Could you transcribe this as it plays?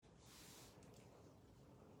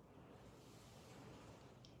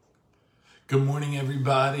Good morning,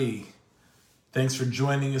 everybody. Thanks for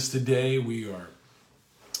joining us today. We are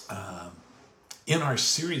in our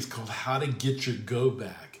series called How to Get Your Go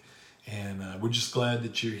Back. And we're just glad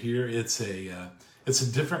that you're here. It's a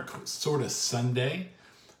different sort of Sunday.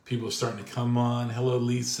 People are starting to come on. Hello,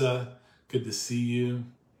 Lisa. Good to see you.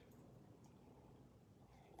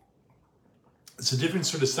 It's a different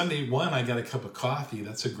sort of Sunday. One, I got a cup of coffee.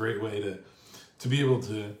 That's a great way to be able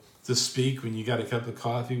to speak when you got a cup of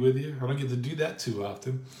coffee with you. I don't get to do that too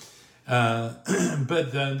often.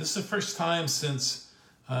 But this is the first time since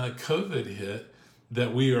COVID hit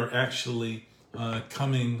that we are actually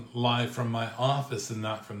coming live from my office and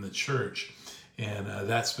not from the church. And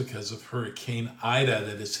that's because of Hurricane Ida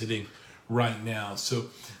that is hitting right now. So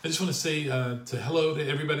I just want to say hello to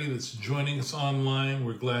everybody that's joining us online.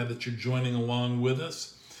 We're glad that you're joining along with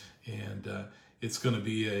us. And it's going to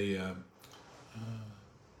be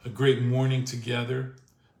a great morning together.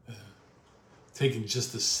 Taking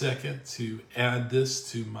just a second to add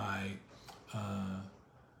this to my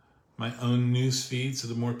own news feed so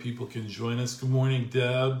that more people can join us. Good morning,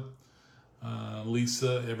 Deb,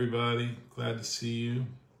 Lisa, everybody. Glad to see you.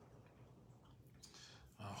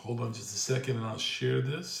 Hold on just a second and I'll share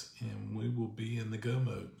this and we will be in the go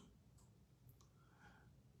mode.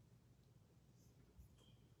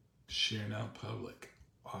 Share now public.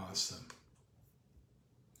 Awesome.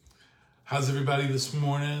 How's everybody this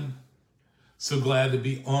morning? So glad to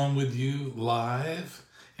be on with you live.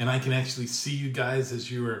 And I can actually see you guys as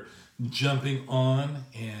you are jumping on.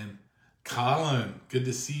 And Colin, good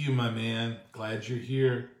to see you, my man. Glad you're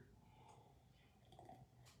here.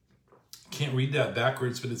 Can't read that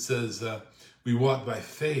backwards, but it says, we walk by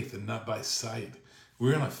faith and not by sight.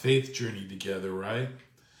 We're on a faith journey together, right?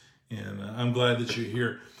 And I'm glad that you're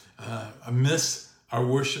here. I miss our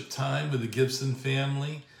worship time with the Gibson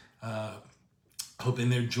family.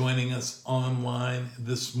 Hoping they're joining us online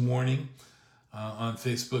this morning on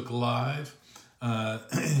Facebook Live.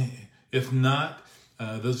 If not,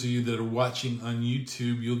 those of you that are watching on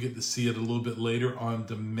YouTube, you'll get to see it a little bit later on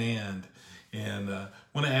demand. And I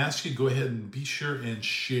want to ask you, go ahead and be sure and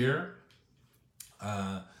share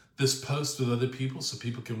this post with other people so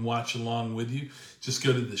people can watch along with you. Just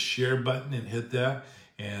go to the share button and hit that.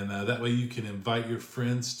 And that way you can invite your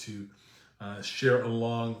friends to share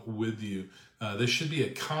along with you. There should be a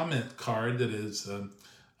comment card that is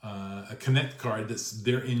a connect card that's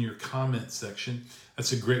there in your comment section.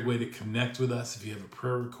 That's a great way to connect with us. If you have a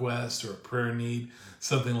prayer request or a prayer need,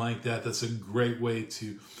 something like that, that's a great way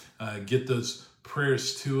to get those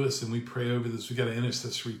prayers to us. And we pray over this. We've got an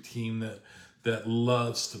intercessory team that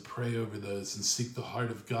loves to pray over those and seek the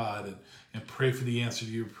heart of God and pray for the answer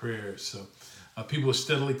to your prayers. So people are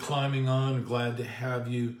steadily climbing on. We're glad to have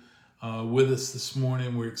you with us this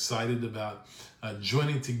morning. We're excited about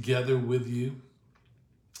joining together with you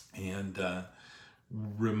and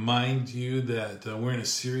remind you that we're in a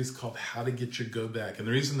series called How to Get Your Go Back. And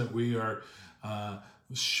the reason that we are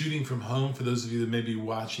shooting from home, for those of you that may be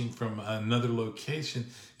watching from another location,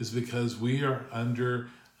 is because we are under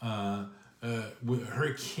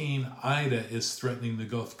Hurricane Ida is threatening the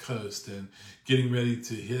Gulf Coast and getting ready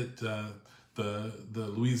to hit the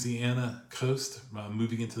Louisiana coast,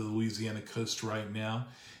 moving into the Louisiana coast right now.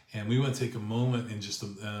 And we want to take a moment in just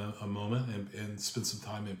a moment and spend some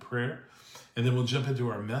time in prayer. And then we'll jump into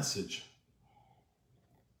our message.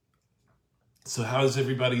 So how's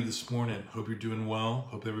everybody this morning? Hope you're doing well.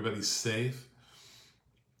 Hope everybody's safe.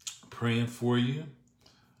 Praying for you.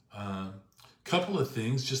 Couple of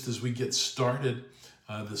things just as we get started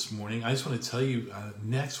this morning. I just want to tell you,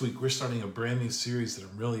 next week we're starting a brand new series that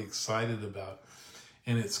I'm really excited about,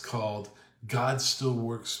 and it's called God Still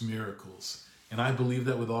Works Miracles. And I believe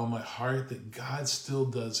that with all my heart, that God still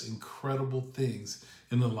does incredible things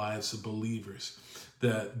in the lives of believers,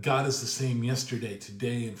 that God is the same yesterday,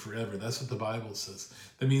 today, and forever. That's what the Bible says.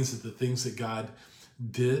 That means that the things that God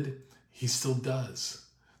did, he still does.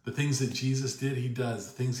 The things that Jesus did, he does.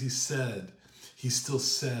 The things he said, he still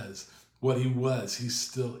says. What he was, he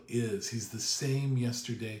still is. He's the same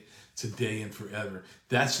yesterday, today, and forever.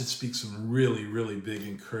 That should speak some really, really big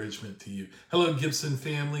encouragement to you. Hello, Gibson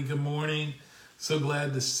family. Good morning. So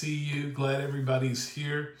glad to see you. Glad everybody's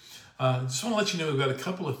here. Just want to let you know we've got a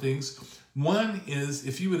couple of things. One is,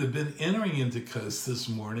 if you would have been entering into Coast this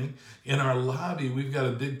morning, in our lobby, we've got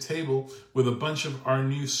a big table with a bunch of our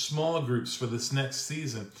new small groups for this next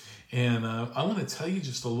season. And I want to tell you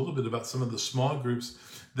just a little bit about some of the small groups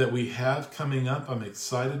that we have coming up. I'm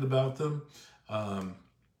excited about them.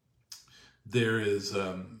 There is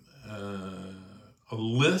a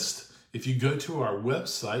list. If you go to our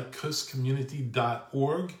website,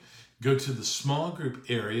 coastcommunity.org, go to the small group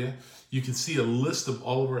area. You can see a list of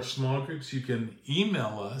all of our small groups. You can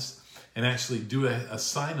email us and actually do a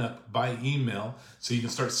sign up by email, so you can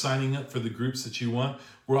start signing up for the groups that you want.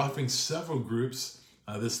 We're offering several groups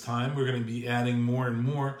this time. We're going to be adding more and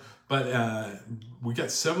more, but we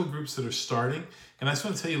got several groups that are starting. And I just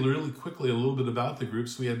want to tell you really quickly a little bit about the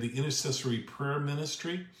groups. We have the Intercessory Prayer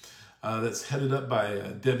Ministry that's headed up by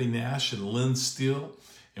Debbie Nash and Lynn Steele,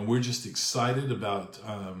 and we're just excited about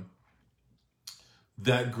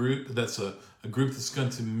that group. That's a group that's going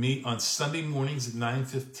to meet on Sunday mornings at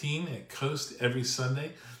 9:15 at Coast every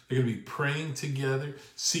Sunday. They're going to be praying together,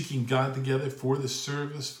 seeking God together for the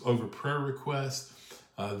service, over prayer requests,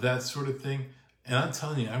 that sort of thing. And I'm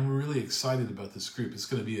telling you, I'm really excited about this group. It's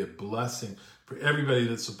going to be a blessing for everybody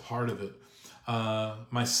that's a part of it.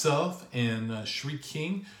 Myself and Sheree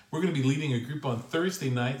King, we're going to be leading a group on Thursday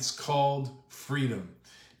nights called Freedom.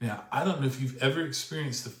 Now, I don't know if you've ever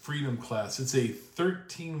experienced the Freedom class. It's a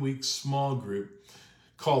 13-week small group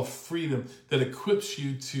called Freedom that equips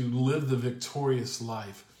you to live the victorious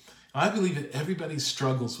life. I believe that everybody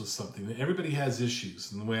struggles with something, that everybody has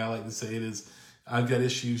issues. And the way I like to say it is, I've got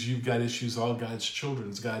issues, you've got issues, all God's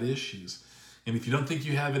children's got issues. And if you don't think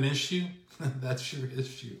you have an issue, that's your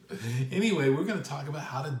issue. Anyway, we're going to talk about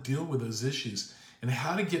how to deal with those issues and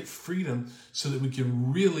how to get freedom so that we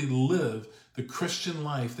can really live the Christian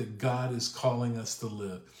life that God is calling us to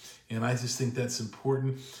live. And I just think that's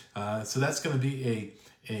important. So that's going to be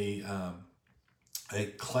a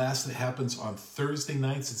class that happens on Thursday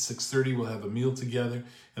nights at 6:30. We'll have a meal together,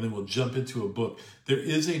 and then we'll jump into a book. There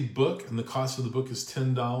is a book, and the cost of the book is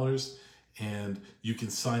 $10, and you can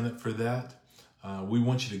sign up for that. We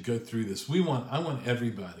want you to go through this. I want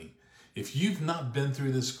everybody. If you've not been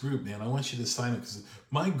through this group, man, I want you to sign up, because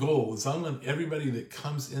my goal is I want everybody that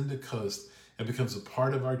comes into Coast and becomes a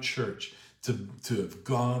part of our church to have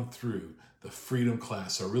gone through the Freedom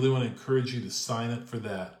class. So I really want to encourage you to sign up for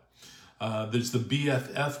that. There's the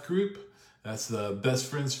BFF group. That's the Best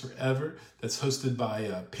Friends Forever. That's hosted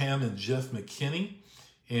by Pam and Jeff McKinney.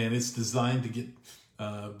 And it's designed to get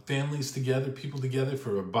families together, people together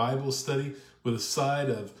for a Bible study with a side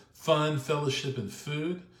of fun, fellowship, and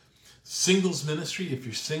food. Singles ministry, if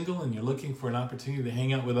you're single and you're looking for an opportunity to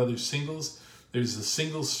hang out with other singles, there's the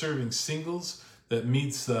Singles Serving Singles that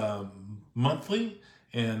meets monthly,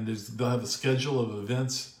 and they'll have a schedule of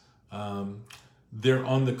events. They're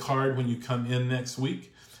on the card when you come in next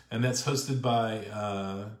week, and that's hosted by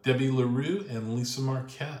Debbie LaRue and Lisa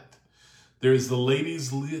Marquette. There's the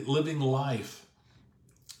Ladies Living Life.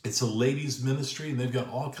 It's a ladies ministry, and they've got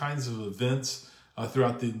all kinds of events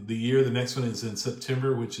throughout the year. The next one is in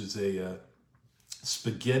September, which is a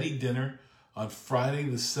spaghetti dinner on Friday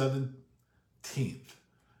the 17th.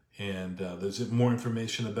 And there's more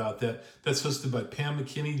information about that. That's hosted by Pam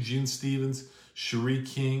McKinney, June Stevens, Sheree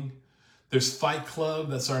King. There's Fight Club.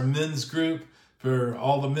 That's our men's group for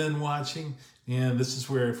all the men watching. And this is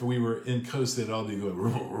where if we were in Coast, they'd all be going,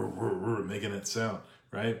 rrr, rrr, rrr, rrr, making that sound,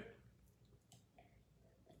 right?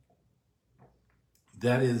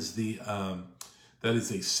 That is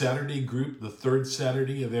a Saturday group, the third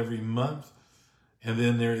Saturday of every month. And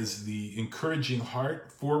then there is the Encouraging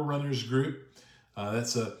Heart Forerunners group.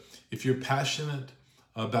 If you're passionate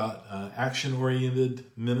about action-oriented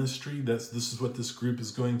ministry, this is what this group is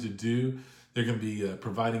going to do. They're going to be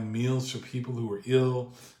providing meals for people who are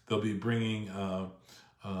ill. They'll be bringing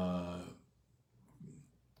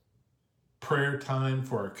prayer time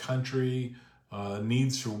for our country,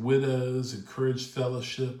 needs for widows, encouraged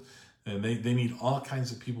fellowship. And they need all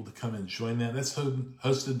kinds of people to come and join that. That's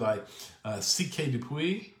hosted by C.K.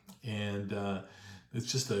 Dupuis, and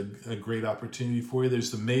it's just a great opportunity for you.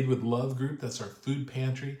 There's the Made with Love group. That's our food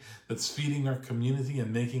pantry that's feeding our community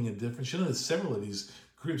and making a difference. You know, several of these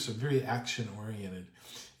groups are very action-oriented.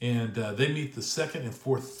 And they meet the second and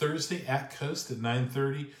fourth Thursday at Coast at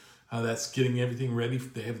 9:30. That's getting everything ready.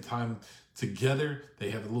 They have time together. They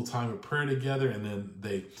have a little time of prayer together, and then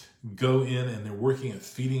they go in and they're working at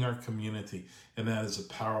feeding our community. And that is a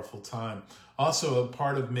powerful time. Also, a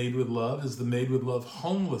part of Made with Love is the Made with Love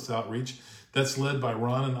Homeless Outreach. That's led by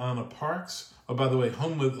Ron and Anna Parks. Oh, by the way,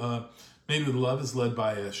 Made with Love is led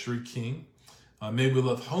by Sheree King. Made with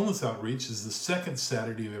Love Homeless Outreach is the second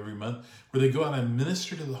Saturday of every month, where they go out and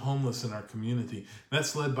minister to the homeless in our community. And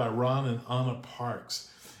that's led by Ron and Anna Parks.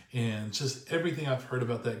 And just everything I've heard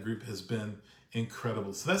about that group has been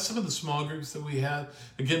incredible. So that's some of the small groups that we have.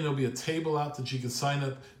 Again, there'll be a table out that you can sign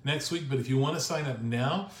up next week. But if you want to sign up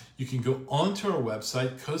now, you can go onto our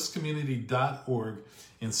website, coastcommunity.org,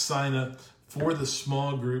 and sign up for the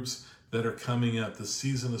small groups that are coming up, the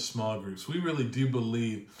season of small groups. We really do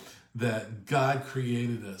believe that God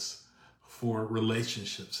created us for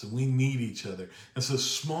relationships, and we need each other. And so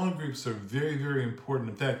small groups are very, very important.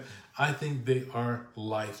 In fact, I think they are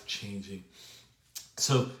life-changing.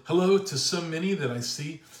 So hello to so many that I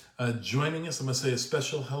see joining us. I'm going to say a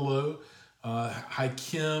special hello. Hi,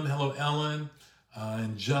 Kim. Hello, Ellen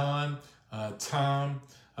and John, Tom,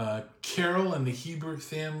 Carol, and the Hebert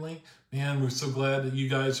family. Man, we're so glad that you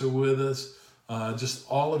guys are with us. Just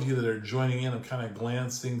all of you that are joining in, I'm kind of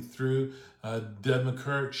glancing through. Deb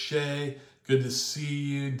McCurk, Shay, good to see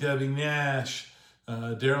you. Debbie Nash,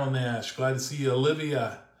 Daryl Nash, glad to see you.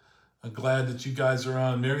 Olivia, glad that you guys are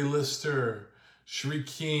on. Mary Lister, Sheree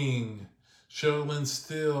King, Sherilyn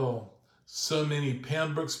Still, so many.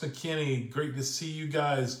 Pam Brooks McKinney, great to see you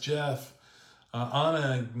guys. Jeff,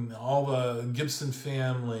 Anna, and all the Gibson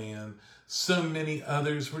family, and so many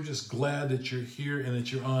others. We're just glad that you're here and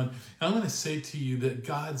that you're on. And I'm going to say to you that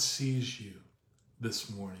God sees you this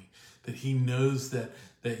morning, that he knows that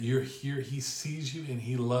you're here. He sees you and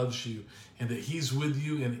he loves you, and that he's with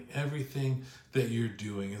you in everything that you're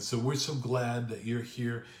doing. And so we're so glad that you're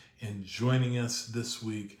here and joining us this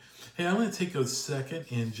week. Hey, I'm going to take a second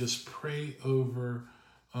and just pray for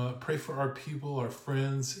our people, our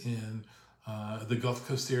friends in the Gulf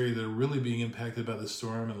Coast area that are really being impacted by the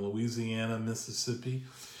storm in Louisiana, Mississippi.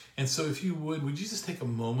 And so if you would you just take a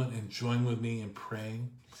moment and join with me in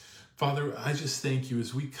praying? Father, I just thank you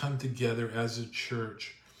as we come together as a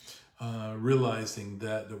church, realizing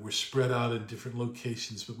that we're spread out in different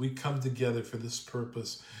locations, but we come together for this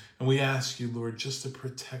purpose. And we ask you, Lord, just to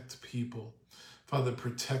protect people. Father,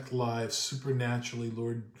 protect lives supernaturally,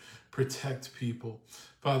 Lord. Protect people.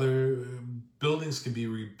 Father, buildings can be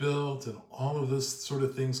rebuilt and all of those sort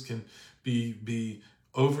of things can be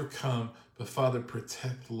overcome. But Father,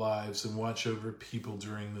 protect lives and watch over people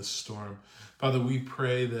during this storm. Father, we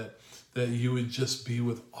pray that you would just be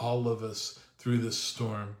with all of us through this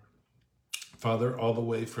storm. Father, all the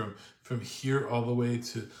way from here all the way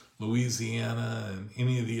to Louisiana and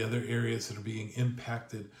any of the other areas that are being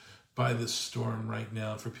impacted by this storm right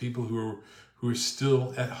now. For people who are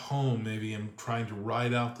still at home, maybe and trying to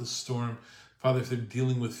ride out the storm. Father, if they're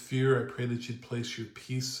dealing with fear, I pray that you'd place your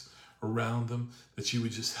peace around them, that you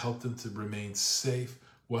would just help them to remain safe,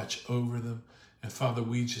 watch over them. And Father,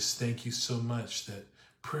 we just thank you so much that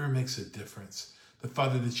prayer makes a difference. That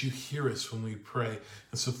Father, that you hear us when we pray.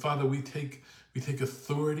 And so Father, we take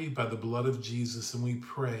authority by the blood of Jesus, and we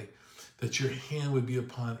pray that your hand would be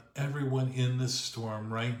upon everyone in this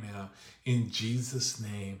storm right now. In Jesus'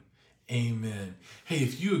 name, amen. Hey,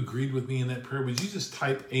 if you agreed with me in that prayer, would you just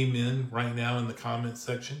type amen right now in the comment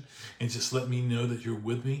section and just let me know that you're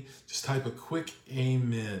with me? Just type a quick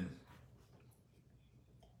amen.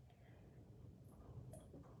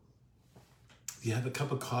 Do you have a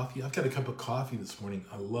cup of coffee? I've got a cup of coffee this morning.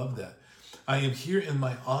 I love that. I am here in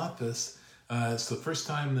my office. It's the first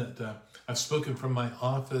time that I've spoken from my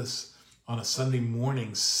office on a Sunday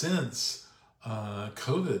morning since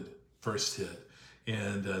COVID first hit.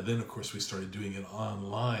 And then, of course, we started doing it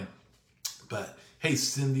online. But hey,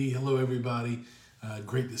 Cindy, hello, everybody.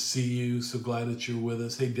 Great to see you. So glad that you're with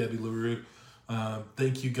us. Hey, Debbie LaRue.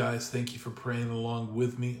 Thank you, guys. Thank you for praying along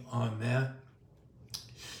with me on that.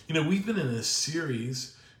 You know, we've been in a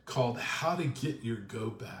series called How to Get Your Go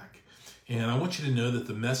Back. And I want you to know that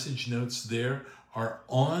the message notes there are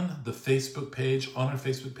on the Facebook page, on our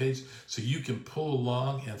Facebook page, so you can pull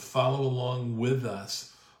along and follow along with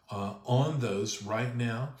us on those right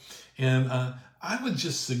now. And I would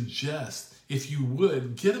just suggest, if you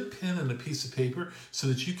would, get a pen and a piece of paper so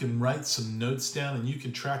that you can write some notes down and you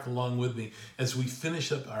can track along with me as we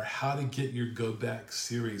finish up our How to Get Your Go Back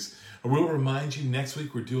series. I will remind you, next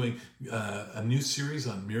week we're doing a new series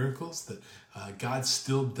on miracles, that God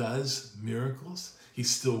still does miracles. He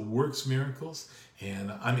still works miracles,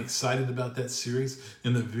 and I'm excited about that series.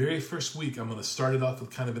 In the very first week, I'm going to start it off with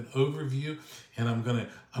kind of an overview, and I'm going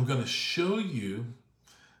to show you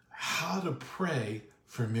how to pray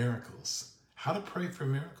for miracles. How to pray for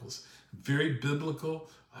miracles. Very biblical,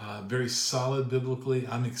 very solid biblically.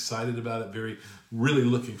 I'm excited about it, really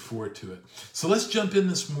looking forward to it. So let's jump in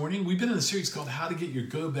this morning. We've been in a series called How to Get Your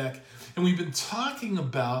Go Back, and we've been talking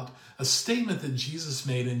about a statement that Jesus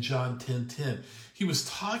made in John 10:10. He was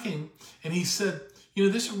talking, and he said, you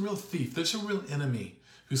know, there's a real thief, there's a real enemy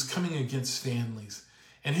who's coming against families,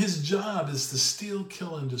 and his job is to steal,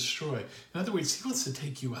 kill, and destroy. In other words, he wants to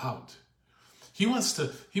take you out. He wants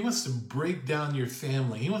to break down your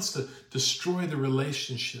family. He wants to destroy the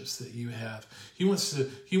relationships that you have. He wants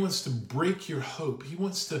to break your hope. He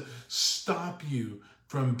wants to stop you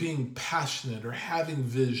from being passionate or having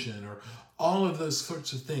vision or all of those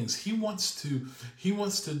sorts of things. He wants to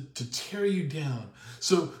tear you down.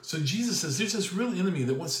 So Jesus says there's this real enemy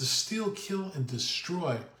that wants to steal, kill, and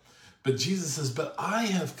destroy. But Jesus says, but I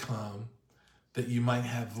have come that you might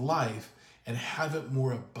have life and have it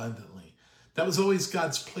more abundantly. That was always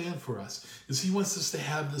God's plan for us, is he wants us to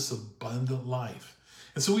have this abundant life.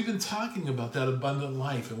 And so we've been talking about that abundant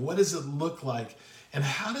life and what does it look like and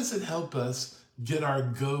how does it help us get our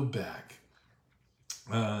go back.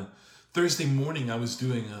 Thursday morning, I was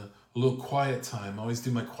doing a little quiet time. I always do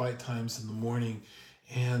my quiet times in the morning.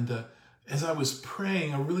 And as I was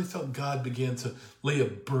praying, I really felt God began to lay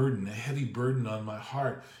a heavy burden on my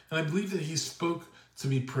heart. And I believe that he spoke to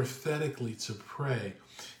me prophetically to pray.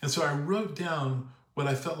 And so I wrote down what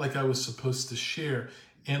I felt like I was supposed to share.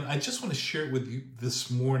 And I just want to share it with you this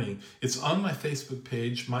morning. It's on my Facebook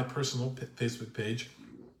page, my personal Facebook page,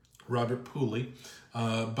 Robert Pooley.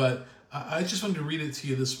 But I just wanted to read it to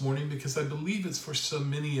you this morning because I believe it's for so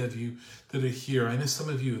many of you that are here. I know some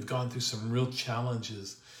of you have gone through some real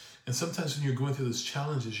challenges. And sometimes when you're going through those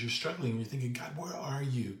challenges, you're struggling and you're thinking, God, where are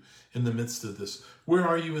you in the midst of this? Where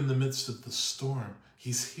are you in the midst of the storm?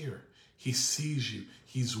 He's here. He sees you.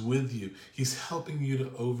 He's with you. He's helping you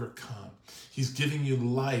to overcome. He's giving you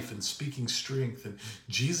life and speaking strength. And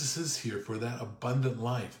Jesus is here for that abundant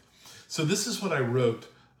life. So this is what I wrote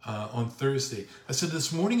on Thursday. I said,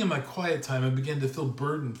 this morning in my quiet time, I began to feel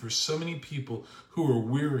burdened for so many people who are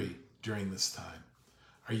weary during this time.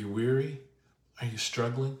 Are you weary? Are you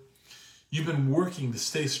struggling? You've been working to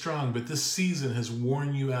stay strong, but this season has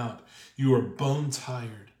worn you out. You are bone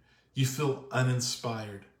tired. You feel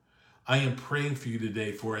uninspired. I am praying for you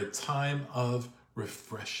today for a time of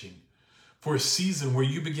refreshing, for a season where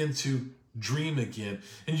you begin to dream again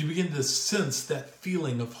and you begin to sense that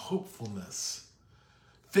feeling of hopefulness.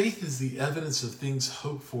 Faith is the evidence of things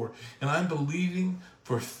hoped for, and I'm believing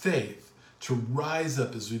for faith to rise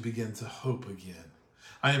up as we begin to hope again.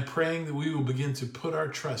 I am praying that we will begin to put our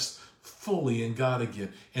trust fully in God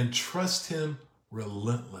again and trust him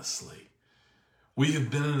relentlessly. We have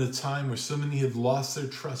been in a time where so many have lost their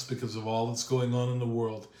trust because of all that's going on in the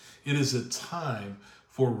world. It is a time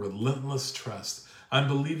for relentless trust. I'm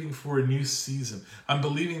believing for a new season. I'm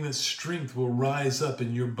believing that strength will rise up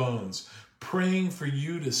in your bones. Praying for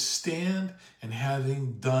you to stand and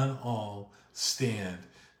having done all, stand.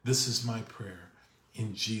 This is my prayer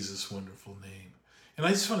in Jesus' wonderful name. And I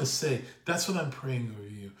just want to say, that's what I'm praying over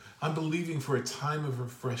you. I'm believing for a time of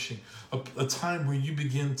refreshing, a time where you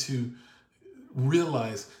begin to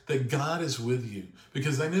realize that God is with you.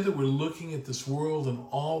 Because I know that we're looking at this world and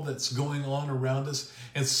all that's going on around us,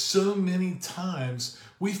 and so many times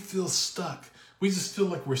we feel stuck. We just feel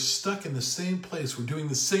like we're stuck in the same place. We're doing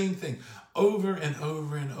the same thing over and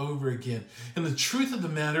over and over again. And the truth of the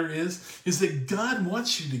matter is that God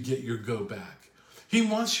wants you to get your go back. He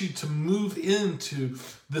wants you to move into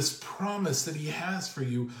this promise that he has for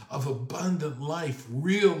you of abundant life,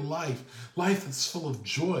 real life that's full of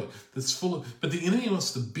joy, but the enemy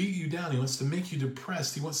wants to beat you down. He wants to make you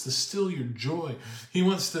depressed. He wants to steal your joy. He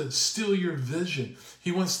wants to steal your vision.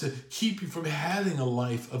 He wants to keep you from having a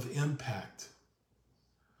life of impact.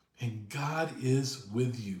 And God is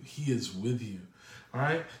with you. He is with you. All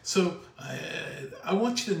right? So I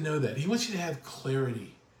want you to know that. He wants you to have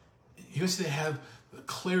clarity. He wants you to have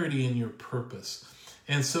clarity in your purpose.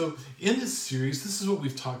 And so in this series, this is what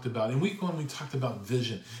we've talked about. In week 1, we talked about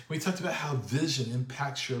vision. We talked about how vision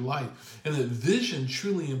impacts your life. And that vision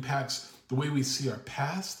truly impacts the way we see our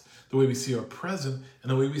past, the way we see our present,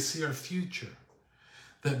 and the way we see our future.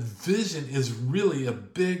 That vision is really a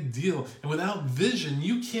big deal. And without vision,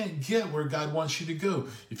 you can't get where God wants you to go.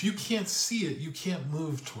 If you can't see it, you can't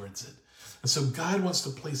move towards it. And so God wants to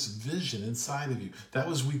place vision inside of you. That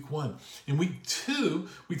was week 1. In week 2,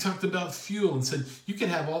 we talked about fuel and said you can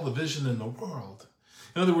have all the vision in the world.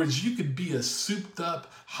 In other words, you could be a souped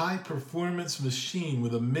up, high-performance machine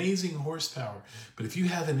with amazing horsepower. But if you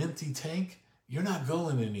have an empty tank, you're not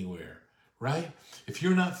going anywhere, right? If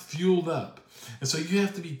you're not fueled up. And so you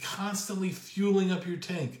have to be constantly fueling up your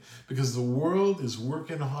tank because the world is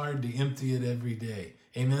working hard to empty it every day.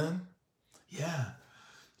 Amen? Yeah.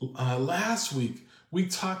 Last week, we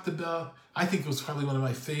talked about, I think it was probably one of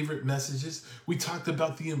my favorite messages. We talked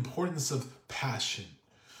about the importance of passion.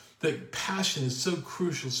 That passion is so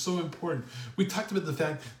crucial, so important. We talked about the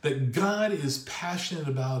fact that God is passionate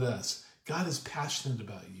about us. God is passionate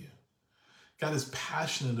about you. God is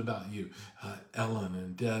passionate about you. Ellen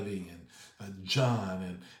and Debbie and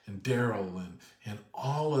John and Daryl and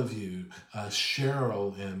all of you,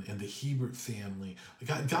 Cheryl and the Hebert family.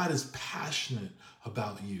 God is passionate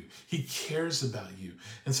about you. He cares about you.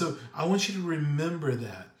 And so I want you to remember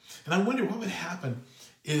that. And I wonder what would happen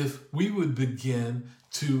if we would begin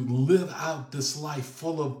to live out this life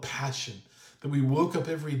full of passion, that we woke up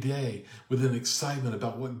every day with an excitement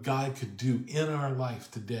about what God could do in our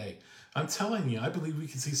life today. I'm telling you, I believe we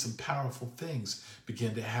can see some powerful things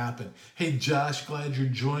begin to happen. Hey, Josh, glad you're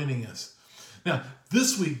joining us. Now,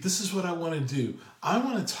 this week, this is what I want to do. I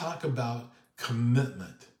want to talk about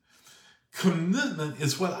commitment. Commitment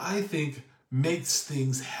is what I think makes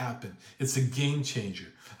things happen. It's a game changer.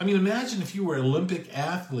 I mean, imagine if you were an Olympic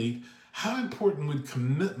athlete, how important would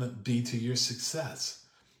commitment be to your success?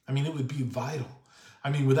 I mean, it would be vital. I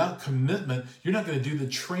mean, without commitment, you're not going to do the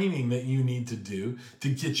training that you need to do to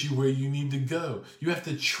get you where you need to go. You have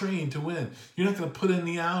to train to win. You're not going to put in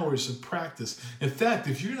the hours of practice. In fact,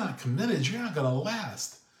 if you're not committed, you're not going to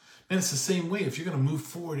last. And it's the same way if you're going to move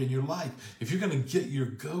forward in your life. If you're going to get your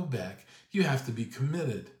go back, you have to be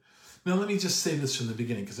committed. Now, let me just say this from the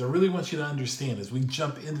beginning, because I really want you to understand as we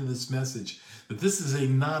jump into this message that this is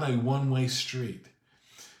not a one-way street.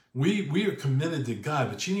 We are committed to God,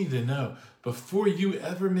 but you need to know, before you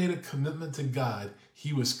ever made a commitment to God,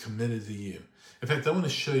 he was committed to you. In fact, I want to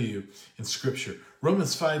show you in Scripture.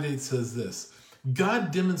 Romans 5:8 says this: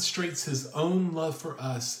 God demonstrates his own love for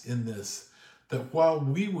us in this, that while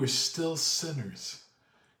we were still sinners,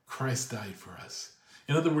 Christ died for us.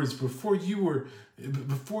 In other words, before you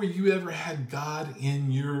ever had God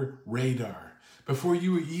in your radar, before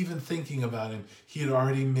you were even thinking about him, he had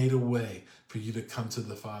already made a way for you to come to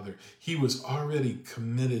the Father. He was already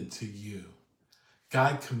committed to you.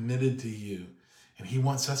 God committed to you, and he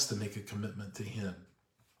wants us to make a commitment to him.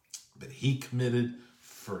 But he committed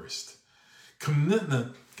first.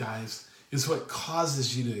 Commitment, guys, is what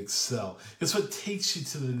causes you to excel. It's what takes you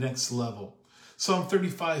to the next level. Psalm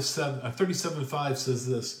 37:5 says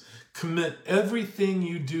this: commit everything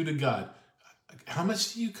you do to God. How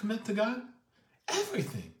much do you commit to God?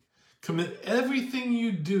 Everything. Commit everything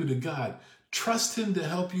you do to God. Trust him to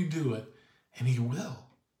help you do it, and he will.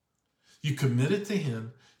 You commit it to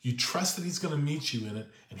him. You trust that he's going to meet you in it,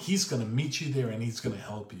 and he's going to meet you there, and he's going to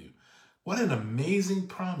help you. What an amazing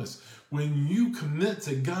promise. When you commit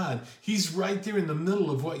to God, he's right there in the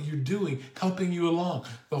middle of what you're doing, helping you along.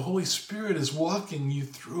 The Holy Spirit is walking you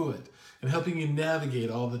through it and helping you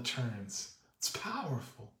navigate all the turns. It's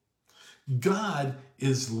powerful. God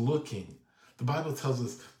is looking. The Bible tells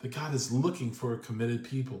us that God is looking for a committed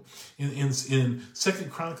people. In 2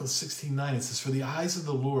 Chronicles 16:9, it says, for the eyes of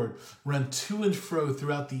the Lord run to and fro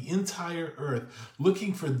throughout the entire earth,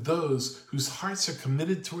 looking for those whose hearts are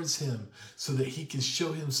committed towards him, so that he can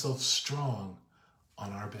show himself strong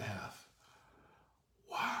on our behalf.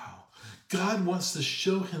 Wow. God wants to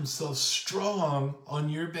show himself strong on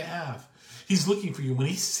your behalf. He's looking for you. When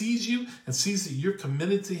he sees you and sees that you're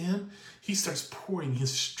committed to him, he starts pouring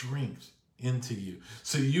his strength into you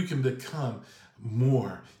so you can become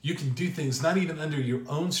more. You can do things not even under your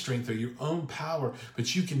own strength or your own power,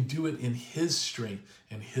 but you can do it in his strength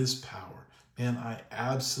and his power. Man, I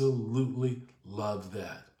absolutely love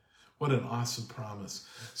that. What an awesome promise.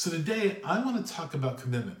 So today I want to talk about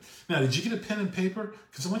commitment. Now, did you get a pen and paper?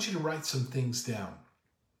 Because I want you to write some things down.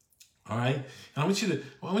 All right? And I want you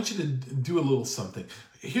to do a little something.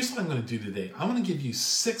 Here's what I'm going to do today. I'm going to give you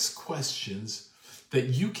 6 questions that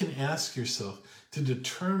you can ask yourself to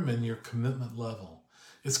determine your commitment level.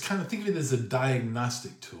 It's kind of, think of it as a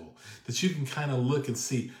diagnostic tool that you can kind of look and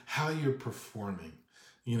see how you're performing.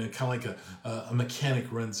 You know, kind of like a mechanic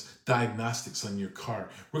runs diagnostics on your car.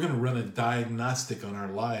 We're going to run a diagnostic on our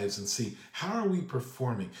lives and see, how are we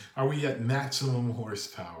performing? Are we at maximum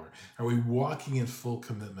horsepower? Are we walking in full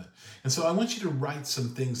commitment? And so I want you to write some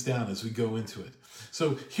things down as we go into it.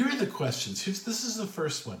 So here are the questions. This is the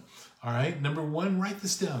first one. All right. Number 1, write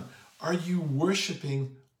this down. Are you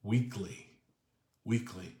worshiping weekly?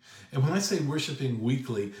 Weekly. And when I say worshiping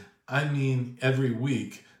weekly, I mean every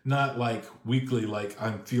week. Not like weekly, like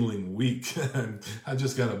I'm feeling weak and I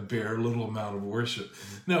just got a bare little amount of worship.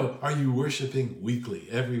 No, are you worshiping weekly,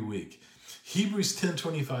 every week? Hebrews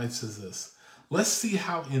 10:25 says this: let's see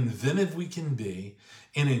how inventive we can be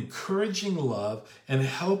in encouraging love and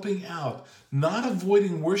helping out, not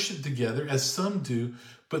avoiding worship together as some do,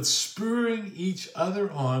 but spurring each other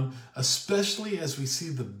on, especially as we see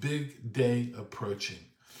the big day approaching.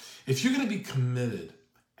 If you're going to be committed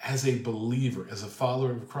as a believer, as a follower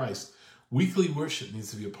of Christ, weekly worship needs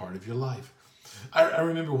to be a part of your life. I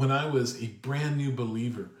remember when I was a brand new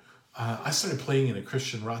believer, I started playing in a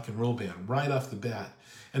Christian rock and roll band right off the bat.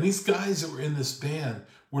 And these guys that were in this band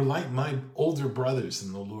were like my older brothers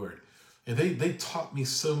in the Lord. And they taught me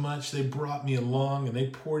so much. They brought me along and they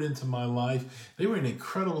poured into my life. They were an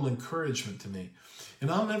incredible encouragement to me. And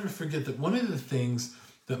I'll never forget that one of the things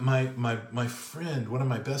that my friend, one of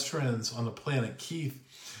my best friends on the planet, Keith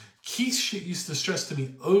used to stress to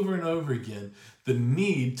me over and over again the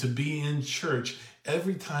need to be in church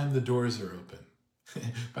every time the doors are open.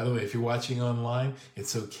 By the way, if you're watching online,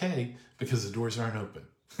 it's okay because the doors aren't open.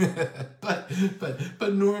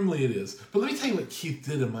 but normally it is. But let me tell you what Keith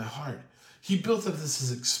did in my heart. He built up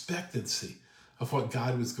this expectancy of what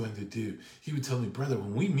God was going to do. He would tell me, brother,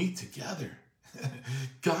 when we meet together,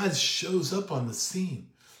 God shows up on the scene.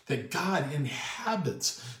 That God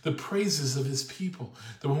inhabits the praises of his people.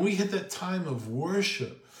 That when we hit that time of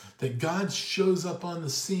worship, that God shows up on the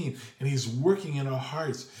scene and he's working in our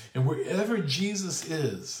hearts. And wherever Jesus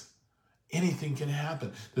is, anything can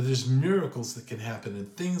happen. That there's miracles that can happen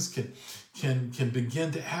and things can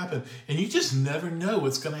begin to happen. And you just never know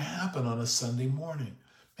what's going to happen on a Sunday morning.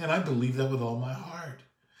 And I believe that with all my heart.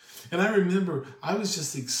 And I remember I was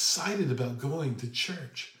just excited about going to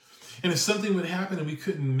church. And if something would happen and we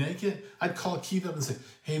couldn't make it, I'd call Keith up and say,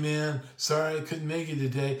 hey man, sorry I couldn't make it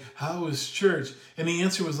today. How was church? And the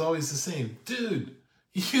answer was always the same. Dude,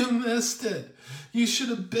 you missed it. You should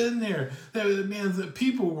have been there. Man, the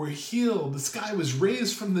people were healed. This guy was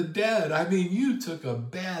raised from the dead. I mean, you took a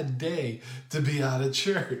bad day to be out of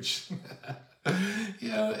church.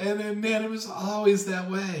 And then, man, it was always that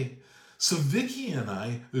way. So Vicki and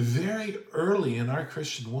I, very early in our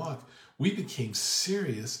Christian walk, we became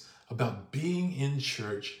serious about being in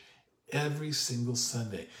church every single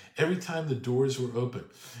Sunday, every time the doors were open.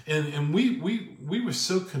 And we were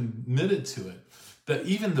so committed to it that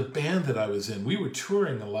even the band that I was in, we were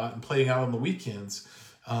touring a lot and playing out on the weekends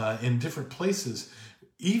in different places.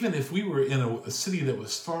 Even if we were in a city that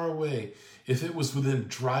was far away, if it was within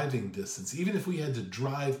driving distance, even if we had to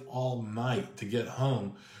drive all night to get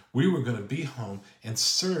home, we were going to be home and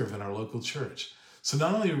serve in our local church. So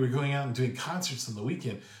not only were we going out and doing concerts on the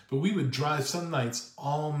weekend, but we would drive some nights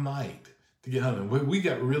all night to get home. And we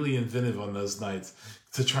got really inventive on those nights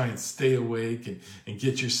to try and stay awake and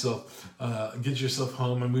get yourself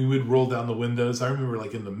home. And we would roll down the windows. I remember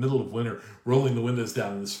like in the middle of winter, rolling the windows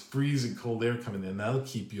down and this freezing cold air coming in. That'll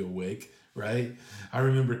keep you awake, right? I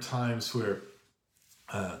remember times where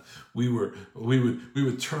we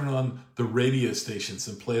would turn on the radio stations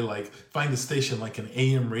and find a station like an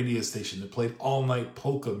AM radio station that played all night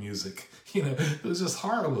polka music. It was just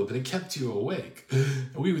horrible, but it kept you awake.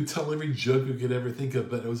 And we would tell every joke we could ever think of,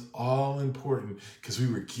 but it was all important because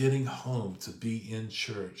we were getting home to be in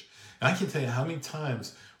church. And I can tell you how many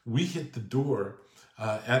times we hit the door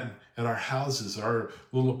at our houses, our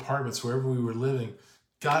little apartments, wherever we were living,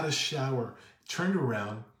 got a shower, turned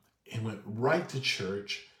around, and went right to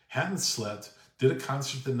church, hadn't slept, did a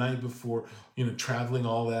concert the night before, traveling,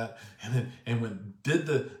 all that, did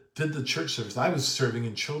the church service. I was serving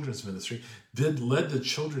in children's ministry, led the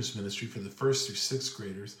children's ministry for the 1st through 6th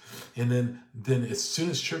graders, and then as soon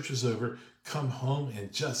as church was over, come home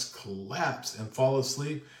and just collapse and fall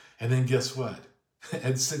asleep. And then guess what?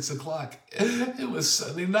 At 6 o'clock, it was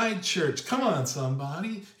Sunday night church. Come on, somebody.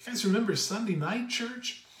 You guys remember Sunday night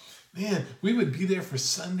church? Man, we would be there for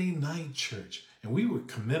Sunday night church, and we were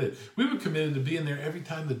committed. We were committed to being there every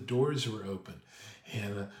time the doors were open.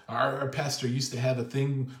 And our pastor used to have a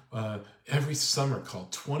thing every summer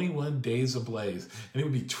called 21 Days Ablaze, and it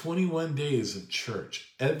would be 21 days of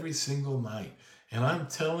church every single night. And I'm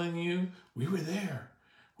telling you, we were there.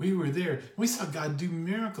 We were there. We saw God do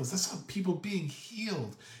miracles. I saw people being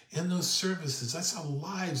healed in those services. I saw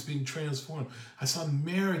lives being transformed. I saw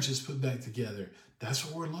marriages put back together. That's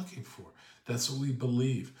what we're looking for. That's what we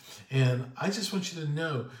believe. And I just want you to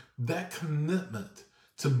know that commitment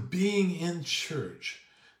to being in church,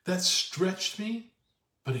 that stretched me,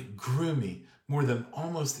 but it grew me more than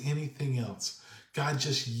almost anything else. God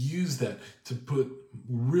just used that to put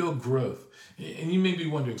real growth. And you may be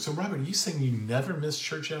wondering, so Robert, are you saying you never missed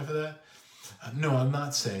church after that? No, I'm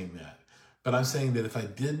not saying that. But I'm saying that if I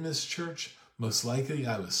did miss church, most likely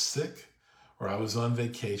I was sick or I was on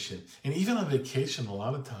vacation. And even on vacation, a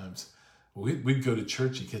lot of times, we'd go to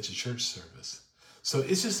church and catch a church service. So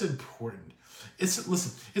it's just important.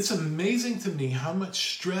 Listen, it's amazing to me how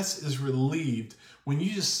much stress is relieved when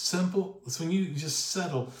you just settle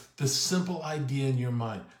the simple idea in your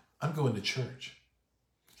mind. I'm going to church.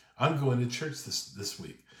 I'm going to church this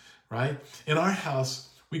week, right? In our house,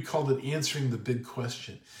 we called it answering the big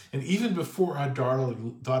question. And even before our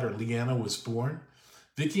daughter Leanna was born,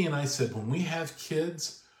 Vicki and I said, when we have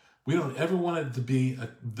kids, we don't ever want it to be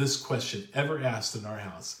this question ever asked in our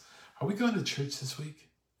house. Are we going to church this week?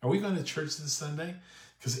 Are we going to church this Sunday?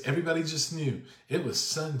 Because everybody just knew it was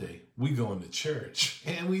Sunday. We going to church.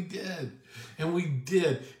 And we did. And we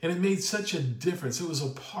did. And it made such a difference. It was a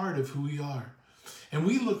part of who we are. And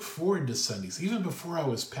we look forward to Sundays. Even before I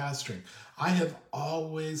was pastoring, I have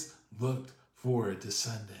always looked forward to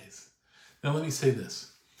Sundays. Now, let me say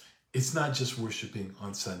this. It's not just worshiping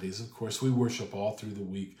on Sundays. Of course, we worship all through the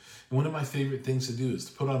week. And one of my favorite things to do is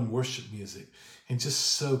to put on worship music and just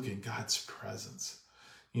soak in God's presence.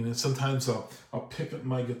 You know, sometimes I'll pick up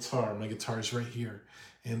my guitar. My guitar is right here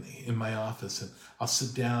in my office, and I'll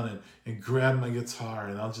sit down and grab my guitar,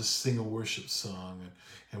 and I'll just sing a worship song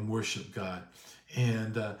and worship God.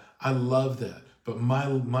 And I love that. But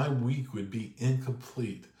my week would be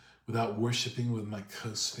incomplete without worshiping with my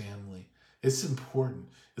Coast family. It's important.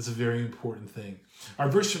 It's a very important thing. Our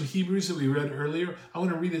verse from Hebrews that we read earlier, I want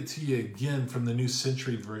to read it to you again from the New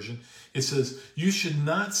Century Version. It says, "You should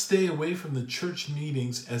not stay away from the church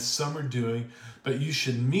meetings as some are doing, but you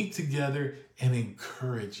should meet together and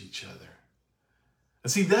encourage each other."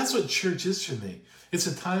 And see, that's what church is for me. It's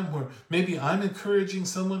a time where maybe I'm encouraging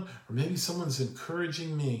someone, or maybe someone's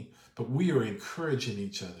encouraging me, but we are encouraging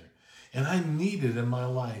each other. And I need it in my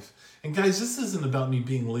life. And guys, this isn't about me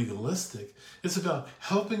being legalistic. It's about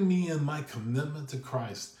helping me in my commitment to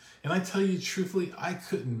Christ. And I tell you truthfully, I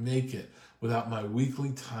couldn't make it without my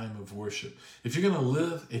weekly time of worship. If you're going to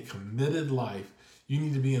live a committed life, you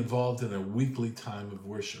need to be involved in a weekly time of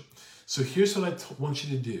worship. So here's what I want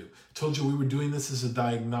you to do. I told you we were doing this as a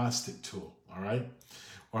diagnostic tool, all right?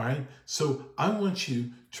 All right? So I want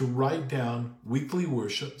you to write down weekly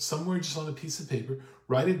worship, somewhere just on a piece of paper,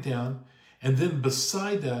 write it down, and then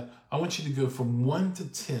beside that, I want you to go from 1 to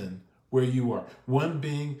 10 where you are. 1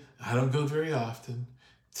 being, I don't go very often.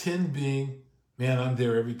 10 being, man, I'm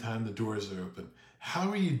there every time the doors are open. How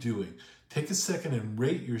are you doing? Take a second and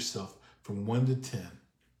rate yourself from 1 to 10.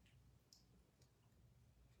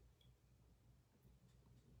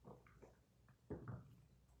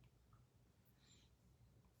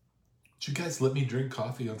 Would you guys let me drink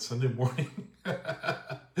coffee on Sunday morning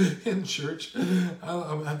in church? I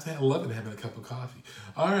love it, having a cup of coffee.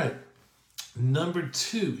 All right. Number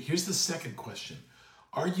 2, here's the second question.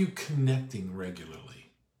 Are you connecting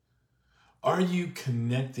regularly? Are you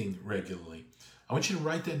connecting regularly? I want you to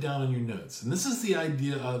write that down on your notes. And this is the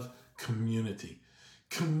idea of community.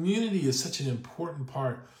 Community is such an important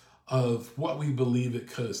part of what we believe at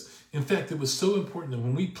Coast. In fact, it was so important that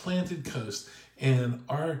when we planted Coast and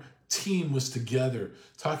our team was together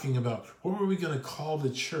talking about what were we going to call the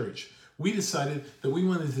church, we decided that we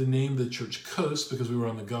wanted to name the church Coast because we were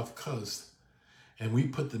on the Gulf Coast. And we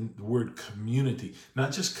put the word community,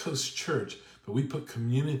 not just Coast Church, but we put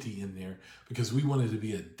community in there because we wanted to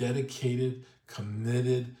be a dedicated,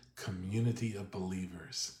 committed community of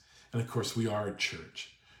believers. And of course, we are a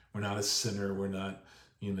church. We're not a center. We're not,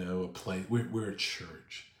 a place. We're a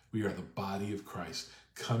church. We are the body of Christ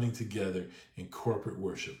coming together in corporate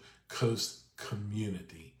worship. Coast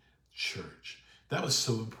Community Church. That was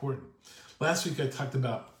so important. Last week, I talked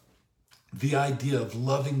about the idea of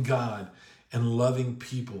loving God and loving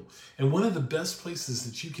people. And one of the best places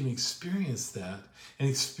that you can experience that and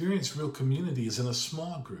experience real community is in a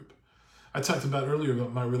small group. I talked about earlier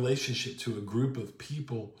about my relationship to a group of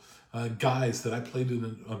people, guys that I played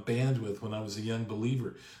in a band with when I was a young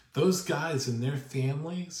believer. Those guys and their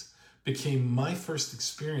families became my first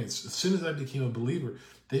experience. As soon as I became a believer,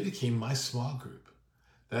 they became my small group.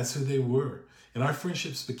 That's who they were. And our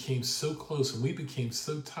friendships became so close and we became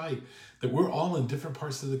so tight that we're all in different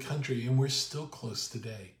parts of the country and we're still close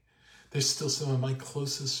today. They're still some of my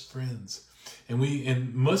closest friends.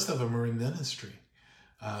 And most of them are in ministry,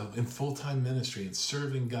 in full-time ministry and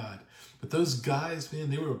serving God. But those guys, man,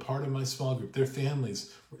 they were a part of my small group. Their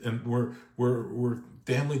families were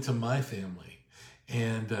family to my family.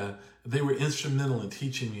 And they were instrumental in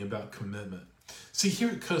teaching me about commitment. See, here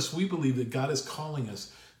at Coast, we believe that God is calling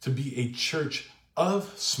us to be a church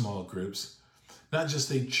of small groups, not just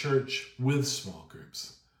a church with small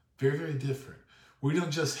groups. Very, very different. We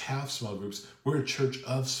don't just have small groups. We're a church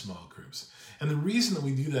of small groups. And the reason that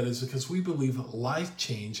we do that is because we believe that life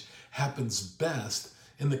change happens best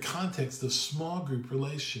in the context of small group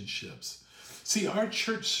relationships. See, our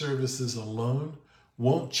church services alone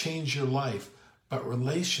won't change your life, but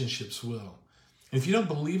relationships will. And if you don't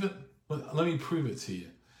believe it, let me prove it to you.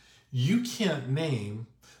 You can't name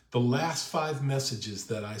the last 5 messages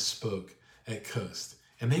that I spoke at Coast,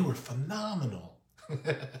 and they were phenomenal.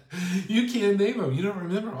 You can't name them. You don't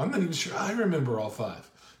remember. I'm not even sure I remember all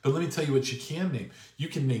 5. But let me tell you what you can name. You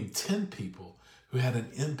can name 10 people who had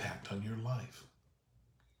an impact on your life.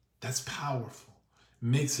 That's powerful.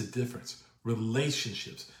 Makes a difference.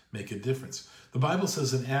 Relationships make a difference. The Bible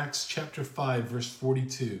says in Acts chapter 5, verse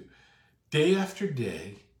 42, day after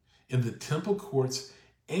day in the temple courts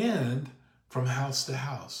and from house to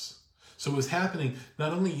house. So it was happening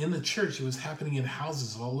not only in the church, it was happening in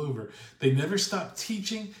houses all over. They never stopped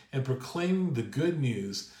teaching and proclaiming the good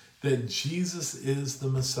news that Jesus is the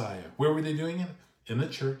Messiah. Where were they doing it? In the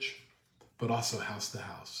church, but also house to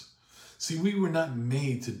house. See, we were not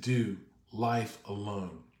made to do life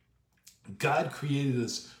alone. God created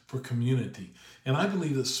us for community. And I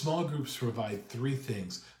believe that small groups provide three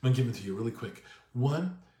things. I'm going to give it to you really quick.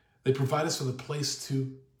 One, they provide us with a place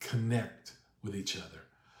to connect with each other.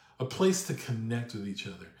 A place to connect with each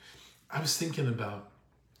other. I was thinking about,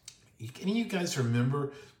 any of you guys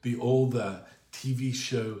remember the old TV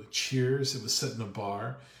show Cheers? It was set in a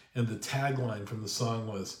bar, and the tagline from the song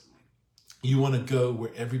was, "You want to go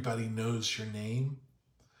where everybody knows your name?"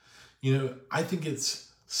 You know, I think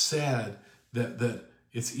it's sad that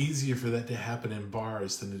it's easier for that to happen in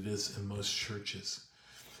bars than it is in most churches.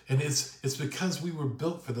 And it's because we were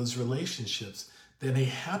built for those relationships, that they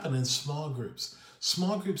happen in small groups.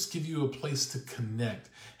 Small groups give you a place to connect,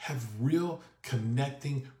 have real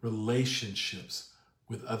connecting relationships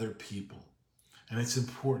with other people. And it's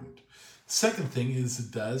important. Second thing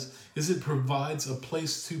it provides a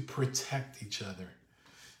place to protect each other.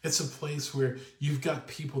 It's a place where you've got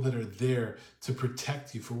people that are there to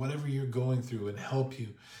protect you for whatever you're going through and help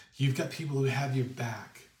you. You've got people who have your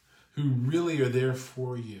back, who really are there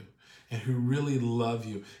for you and who really love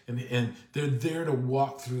you. And they're there to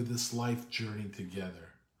walk through this life journey together.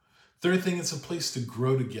 Third thing, it's a place to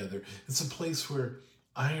grow together. It's a place where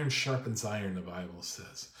iron sharpens iron, the Bible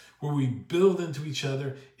says, where we build into each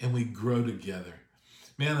other and we grow together.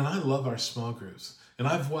 Man, and I love our small groups. And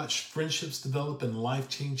I've watched friendships develop and life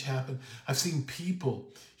change happen. I've seen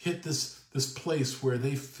people hit this place where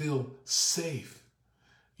they feel safe,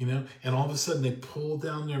 you know, and all of a sudden they pull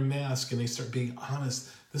down their mask and they start being honest.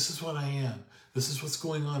 This is what I am. This is what's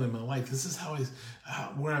going on in my life. This is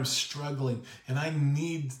where I'm struggling, and I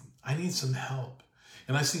need some help.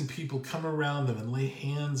 And I've seen people come around them and lay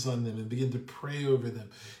hands on them and begin to pray over them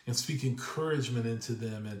and speak encouragement into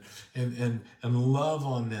them and love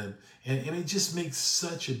on them. And it just makes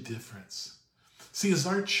such a difference. See, as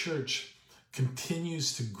our church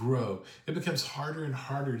continues to grow, it becomes harder and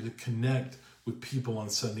harder to connect with people on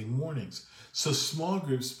Sunday mornings. So small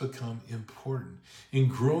groups become important. In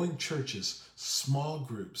growing churches, small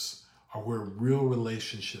groups are where real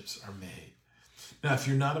relationships are made. Now, if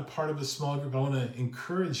you're not a part of a small group, I want to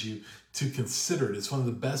encourage you to consider it. It's one of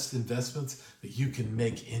the best investments that you can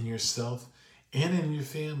make in yourself and in your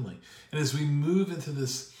family. And as we move into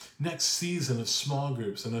this next season of small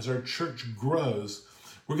groups, and as our church grows,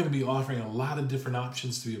 we're going to be offering a lot of different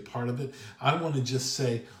options to be a part of it. I want to just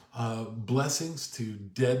say blessings to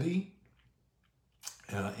Debbie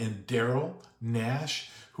and Daryl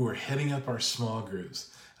Nash, who are heading up our small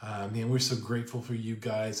groups. Man, we're so grateful for you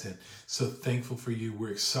guys and so thankful for you.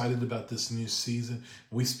 We're excited about this new season.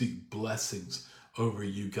 We speak blessings over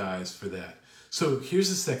you guys for that. So here's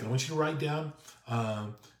the second. I want you to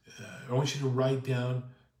write down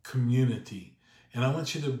community. And I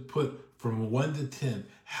want you to put from 1 to 10,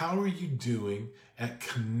 how are you doing at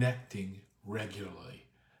connecting regularly?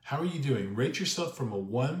 How are you doing? Rate yourself from a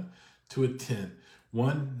 1 to a 10.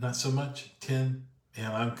 1, not so much. 10,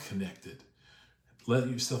 man, I'm connected. Let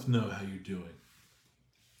yourself know how you're doing.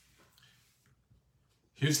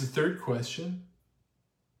 Here's the third question.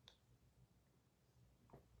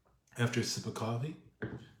 After a sip of coffee,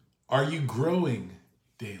 are you growing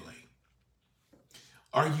daily?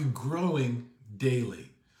 Are you growing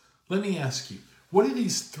daily? Let me ask you, what do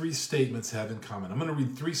these 3 statements have in common? I'm going to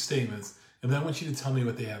read 3 statements, and then I want you to tell me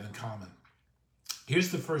what they have in common.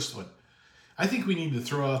 Here's the first one. I think we need to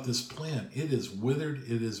throw out this plant. It is withered.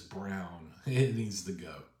 It is brown. It needs to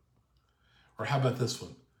go. Or how about this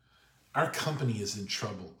one? Our company is in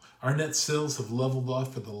trouble. Our net sales have leveled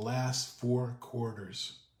off for the last 4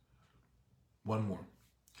 quarters. One more.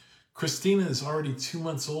 Christina is already 2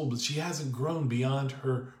 months old, but she hasn't grown beyond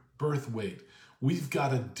her birth weight. We've got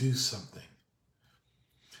to do something.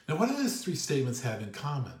 Now, what do those 3 statements have in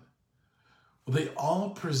common? Well, they all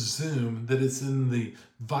presume that it's in the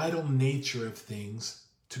vital nature of things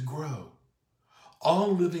to grow.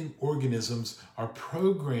 All living organisms are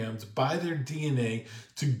programmed by their DNA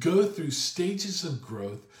to go through stages of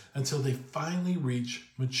growth until they finally reach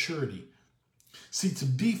maturity. See, to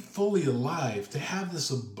be fully alive, to have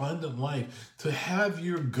this abundant life, to have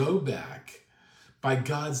your go back by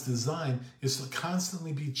God's design is to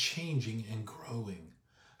constantly be changing and growing.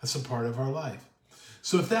 That's a part of our life.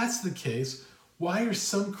 So if that's the case, Why are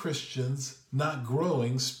some Christians not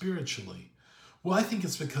growing spiritually? Well, I think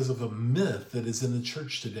it's because of a myth that is in the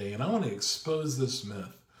church today. And I want to expose this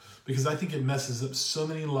myth because I think it messes up so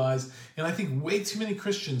many lives. And I think way too many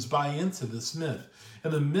Christians buy into this myth.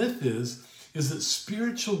 And the myth is that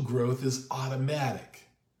spiritual growth is automatic.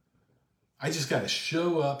 I just got to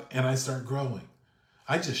show up and I start growing.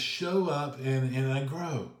 I just show up and I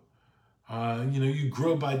grow. You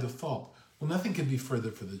grow by default. Well, nothing could be further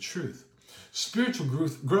from the truth. Spiritual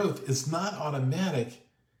growth is not automatic.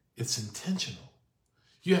 It's intentional.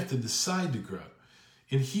 You have to decide to grow.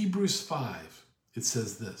 In Hebrews 5, it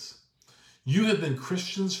says this: you have been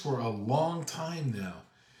Christians for a long time now,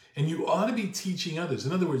 and you ought to be teaching others.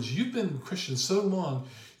 In other words, you've been Christians so long,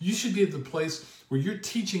 you should be at the place where you're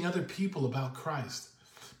teaching other people about Christ.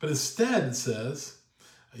 But instead, it says,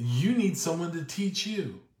 you need someone to teach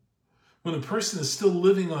you. When a person is still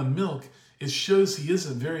living on milk, it shows he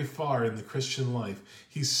isn't very far in the Christian life.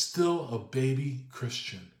 He's still a baby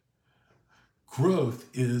Christian. Growth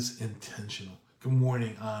is intentional. Good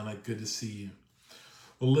morning, Anna. Good to see you.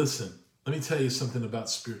 Well, listen, let me tell you something about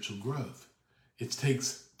spiritual growth. It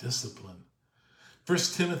takes discipline. 1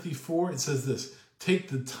 Timothy 4, it says this: take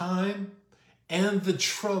the time and the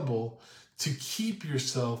trouble to keep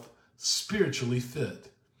yourself spiritually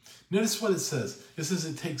fit. Notice what it says. It says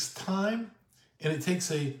it takes time and it takes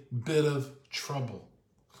a bit of trouble.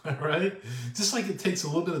 All right? Just like it takes a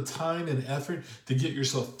little bit of time and effort to get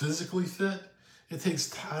yourself physically fit, it takes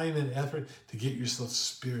time and effort to get yourself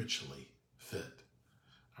spiritually fit.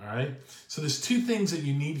 All right? So there's two things that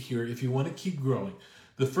you need here if you want to keep growing.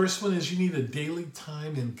 The first one is you need a daily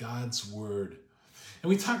time in God's Word. And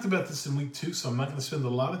we talked about this in week 2, so I'm not going to spend a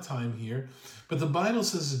lot of time here. But the Bible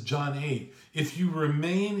says in John 8, if you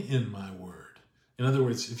remain in my word, in other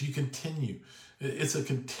words, if you continue, it's a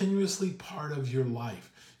continuously part of your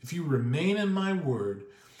life. If you remain in my word,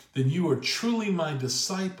 then you are truly my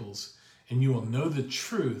disciples, and you will know the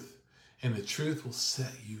truth, and the truth will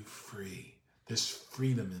set you free. There's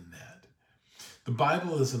freedom in that. The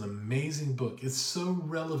Bible is an amazing book. It's so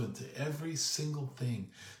relevant to every single thing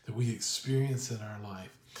that we experience in our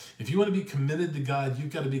life. If you want to be committed to God,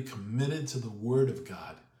 you've got to be committed to the Word of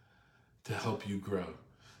God to help you grow.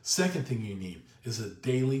 Second thing you need is a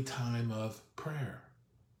daily time of prayer.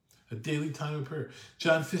 A daily time of prayer.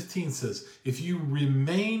 John 15 says, if you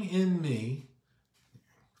remain in me,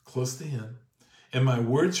 close to him, and my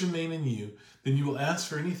words remain in you, then you will ask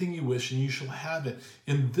for anything you wish and you shall have it.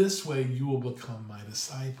 In this way, you will become my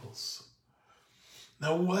disciples.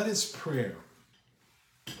 Now, what is prayer?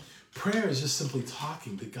 Prayer is just simply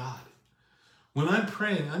talking to God. When I'm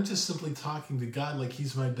praying, I'm just simply talking to God like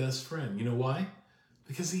he's my best friend. You know why?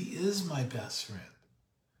 Because he is my best friend.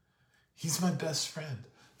 He's my best friend.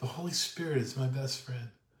 The Holy Spirit is my best friend.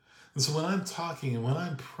 And so when I'm talking and when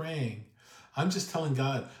I'm praying, I'm just telling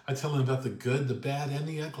God, I tell him about the good, the bad, and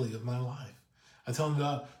the ugly of my life. I tell him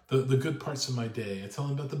about the good parts of my day. I tell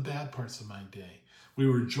him about the bad parts of my day. We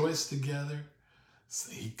rejoice together.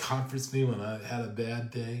 He comforts me when I had a bad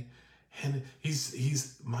day. And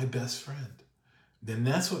he's my best friend. Then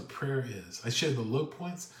that's what prayer is. I share the low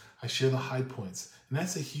points. I share the high points. And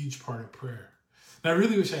that's a huge part of prayer. Now, I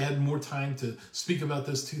really wish I had more time to speak about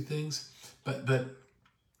those two things. But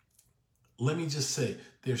let me just say,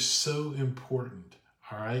 they're so important.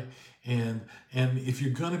 All right? And if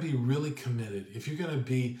you're going to be really committed, if you're going to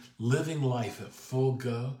be living life at full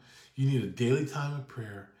go, you need a daily time of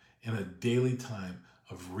prayer and a daily time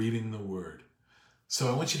of reading the Word.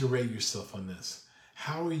 So I want you to rate yourself on this.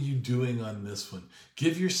 How are you doing on this one?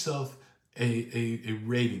 Give yourself a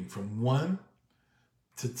rating from 1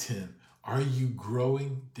 to 10. Are you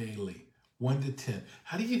growing daily? 1 to 10.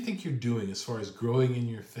 How do you think you're doing as far as growing in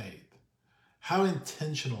your faith? How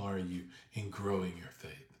intentional are you in growing your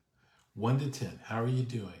faith? 1 to 10. How are you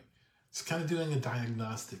doing? It's kind of doing a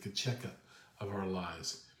diagnostic, a checkup of our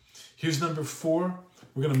lives. Here's number 4.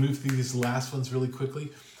 We're going to move through these last ones really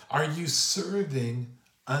quickly. Are you serving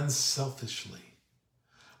unselfishly?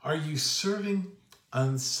 Are you serving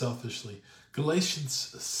unselfishly? Galatians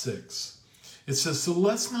 6. It says, so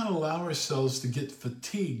let's not allow ourselves to get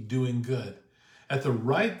fatigued doing good. At the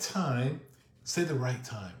right time, say the right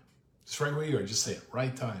time. It's right where you are. Just say it,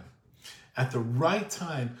 right time. At the right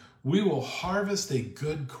time, we will harvest a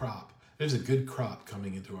good crop. There's a good crop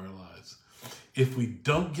coming into our lives. If we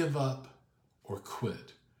don't give up or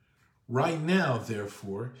quit. Right now,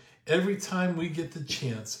 therefore, every time we get the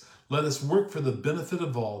chance, let us work for the benefit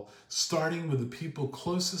of all, starting with the people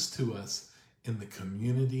closest to us in the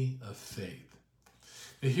community of faith.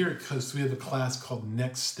 Now here at Coast, we have a class called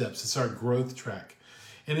Next Steps. It's our growth track.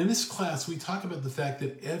 And in this class, we talk about the fact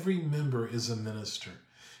that every member is a minister.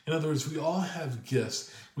 In other words, we all have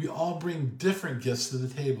gifts. We all bring different gifts to the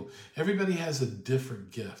table. Everybody has a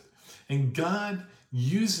different gift. And God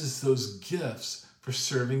uses those gifts for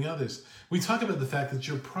serving others. We talk about the fact that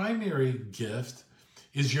your primary gift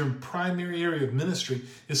is your primary area of ministry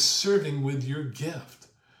is serving with your gift.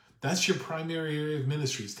 That's your primary area of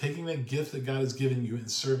ministry, is taking that gift that God has given you and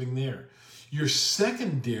serving there. Your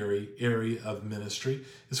secondary area of ministry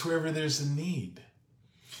is wherever there's a need.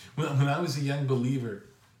 When I was a young believer,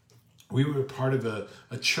 we were part of a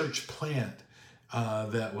church plant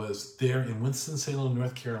that was there in Winston-Salem,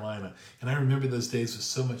 North Carolina. And I remember those days with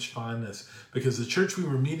so much fondness because the church we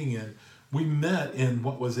were meeting in, we met in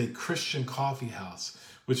what was a Christian coffee house,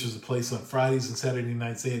 which was a place on Fridays and Saturday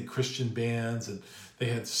nights. They had Christian bands and they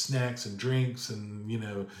had snacks and drinks and,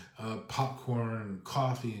 popcorn and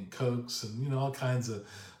coffee and Cokes and, all kinds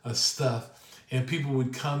of stuff. And people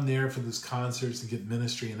would come there for those concerts and get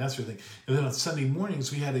ministry and that sort of thing. And then on Sunday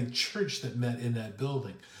mornings, we had a church that met in that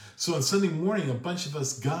building. So on Sunday morning, a bunch of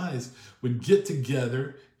us guys would get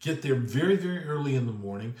together, get there very, very early in the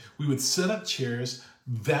morning. We would set up chairs,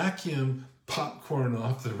 vacuum popcorn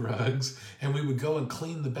off the rugs, and we would go and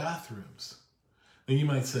clean the bathrooms. And you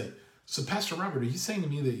might say, so Pastor Robert, are you saying to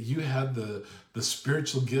me that you have the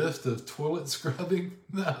spiritual gift of toilet scrubbing?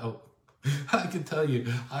 No. I can tell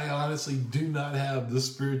you, I honestly do not have the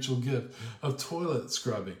spiritual gift of toilet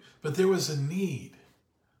scrubbing. But there was a need.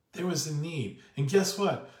 There was a need. And guess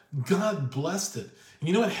what? God blessed it. And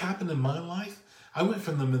you know what happened in my life? I went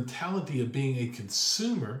from the mentality of being a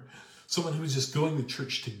consumer, someone who was just going to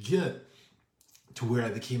church to get, to where I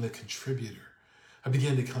became a contributor. I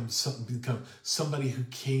began to become somebody who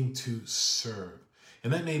came to serve.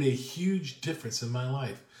 And that made a huge difference in my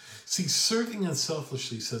life. See, serving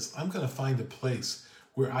unselfishly says, I'm going to find a place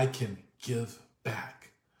where I can give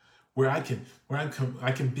back, where I can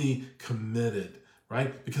be committed,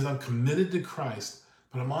 right? Because I'm committed to Christ,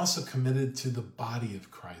 but I'm also committed to the body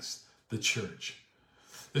of Christ, the church.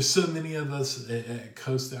 There's so many of us at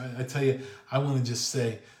Coast. I tell you, I want to just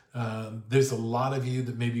say, there's a lot of you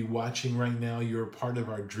that may be watching right now. You're a part of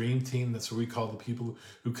our dream team. That's what we call the people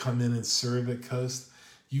who come in and serve at Coast.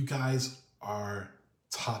 You guys are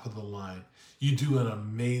top of the line. You do an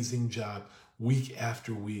amazing job week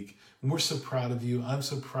after week. And we're so proud of you. I'm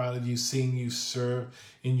so proud of you, seeing you serve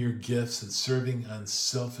in your gifts and serving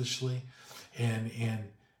unselfishly. And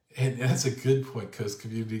that's a good point. Coast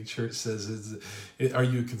Community Church says, are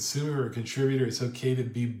you a consumer or a contributor? It's okay to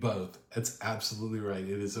be both. That's absolutely right.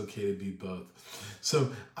 It is okay to be both.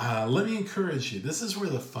 So let me encourage you. This is where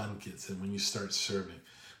the fun gets in when you start serving.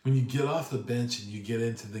 When you get off the bench and you get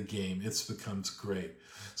into the game, it becomes great.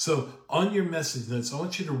 So on your message notes, I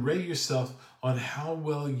want you to rate yourself on how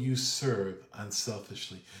well you serve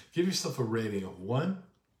unselfishly. Give yourself a rating of 1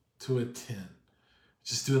 to a 10.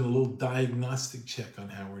 Just doing a little diagnostic check on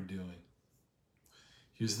how we're doing.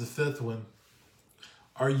 Here's the 5th one.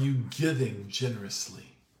 Are you giving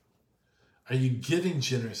generously? Are you giving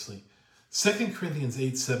generously? 2 Corinthians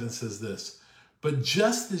 8:7 says this, but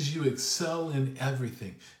just as you excel in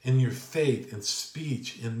everything, in your faith, in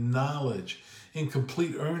speech, in knowledge, in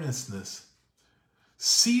complete earnestness,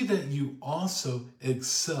 see that you also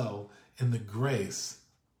excel in the grace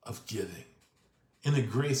of giving. In the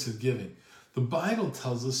grace of giving. The Bible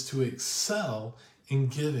tells us to excel in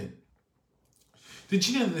giving. Did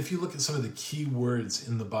you know that if you look at some of the key words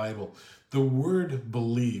in the Bible, the word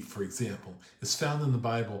believe, for example, is found in the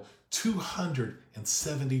Bible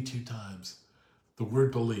 272 times. The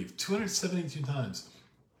word believe, 272 times.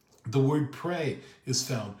 The word pray is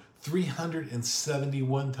found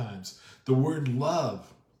 371 times. The word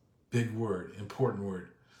love, big word, important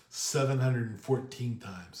word, 714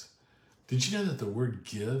 times. Did you know that the word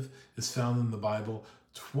give is found in the Bible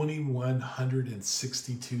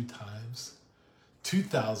 2,162 times?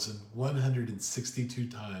 2,162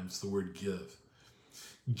 times the word give.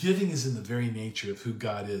 Giving is in the very nature of who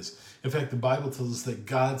God is. In fact, the Bible tells us that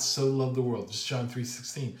God so loved the world. Just John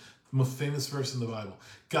 3:16, the most famous verse in the Bible.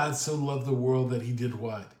 God so loved the world that he did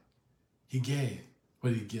what? He gave.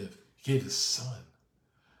 What did he give? He gave his son.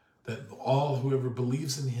 That whoever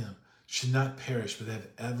believes in him should not perish, but have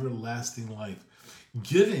everlasting life.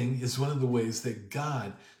 Giving is one of the ways that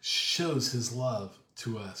God shows his love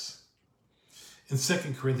to us. In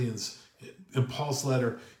 2 Corinthians, in Paul's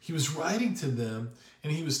letter, he was writing to them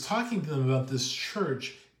and he was talking to them about this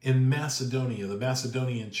church in Macedonia, the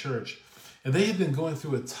Macedonian church. And they had been going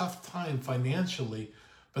through a tough time financially,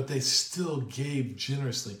 but they still gave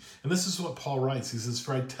generously. And this is what Paul writes. He says,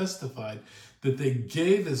 for I testified that they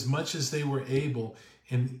gave as much as they were able,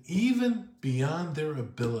 And even beyond their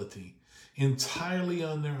ability, entirely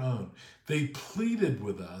on their own, they pleaded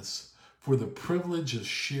with us for the privilege of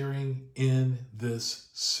sharing in this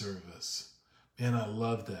service. Man, I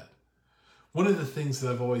love that. One of the things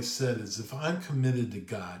that I've always said is if I'm committed to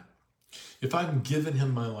God, if I'm giving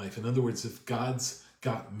him my life, in other words, if God's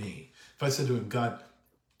got me, if I said to him, God,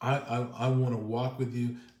 I want to walk with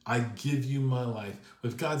you, I give you my life.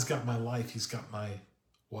 If God's got my life, he's got my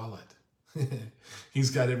wallet. He's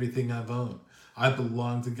got everything I've owned. I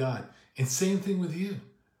belong to God. And same thing with you.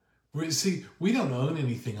 See, we don't own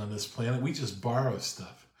anything on this planet. We just borrow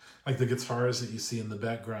stuff. Like the guitars that you see in the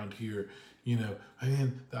background here,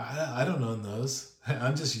 I don't own those.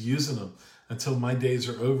 I'm just using them until my days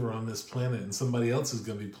are over on this planet and somebody else is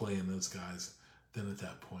going to be playing those guys. Then at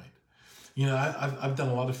that point, I've done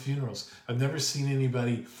a lot of funerals. I've never seen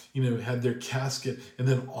anybody, have their casket and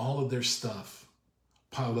then all of their stuff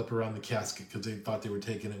piled up around the casket because they thought they were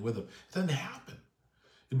taking it with them. It doesn't happen.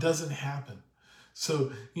 It doesn't happen.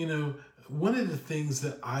 So, one of the things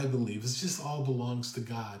that I believe is just all belongs to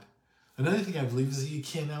God. Another thing I believe is that you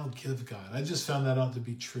can't outgive God. I just found that out to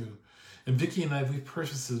be true. And Vicki and I, we've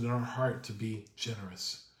purposed it in our heart to be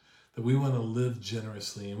generous, that we want to live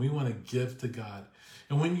generously and we want to give to God.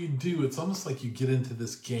 And when you do, it's almost like you get into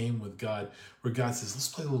this game with God where God says, let's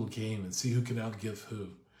play a little game and see who can outgive who.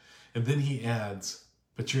 And then he adds,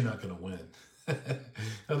 but you're not going to win. In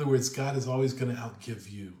other words, God is always going to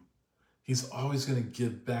outgive you. He's always going to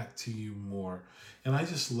give back to you more. And I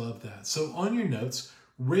just love that. So on your notes,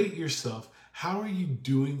 rate yourself. How are you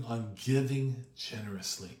doing on giving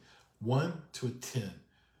generously? 1 to a 10.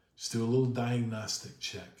 Just do a little diagnostic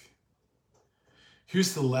check.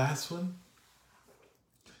 Here's the last one.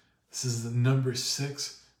 This is the number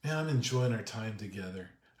 6. Man, I'm enjoying our time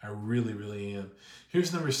together. I really, really am.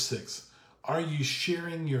 Here's number 6. Are you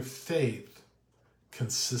sharing your faith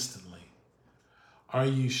consistently? Are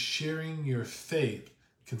you sharing your faith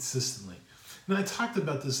consistently? And I talked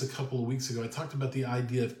about this a couple of weeks ago. I talked about the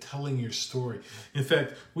idea of telling your story. In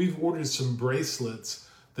fact, we've ordered some bracelets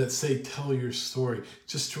that say tell your story,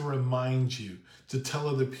 just to remind you to tell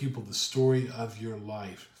other people the story of your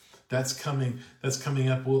life. That's coming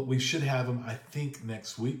up. We should have them, I think,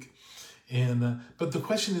 next week. But the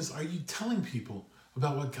question is, are you telling people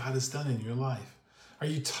about what God has done in your life? Are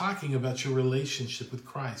you talking about your relationship with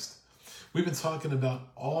Christ? We've been talking about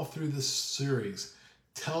all through this series,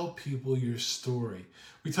 tell people your story.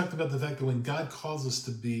 We talked about the fact that when God calls us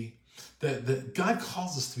to be, that God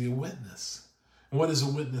calls us to be a witness. And what does a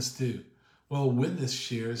witness do? Well, a witness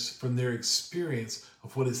shares from their experience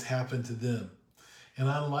of what has happened to them. And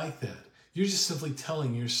I like that. You're just simply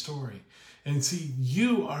telling your story. And see,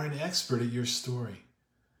 you are an expert at your story.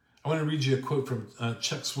 I want to read you a quote from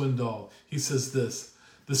Chuck Swindoll. He says this: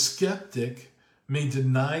 the skeptic may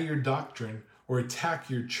deny your doctrine or attack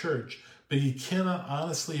your church, but he cannot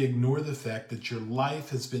honestly ignore the fact that your life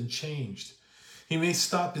has been changed. He may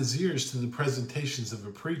stop his ears to the presentations of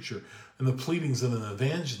a preacher and the pleadings of an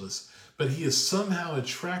evangelist, but he is somehow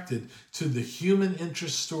attracted to the human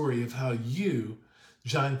interest story of how you,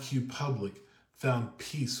 John Q. Public, found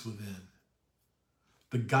peace within.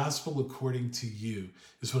 The gospel according to you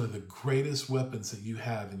is one of the greatest weapons that you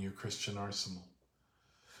have in your Christian arsenal.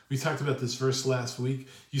 We talked about this verse last week. It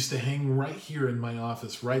used to hang right here in my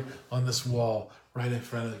office, right on this wall, right in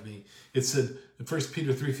front of me. It said in 1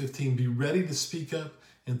 Peter 3:15, be ready to speak up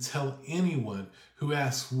and tell anyone who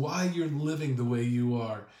asks why you're living the way you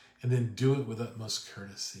are, and then do it with utmost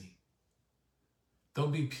courtesy.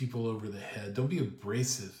 Don't be people over the head. Don't be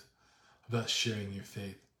abrasive about sharing your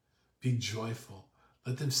faith. Be joyful.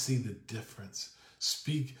 Let them see the difference.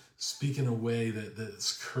 Speak in a way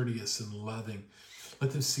that's courteous and loving. Let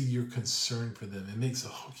them see your concern for them. It makes a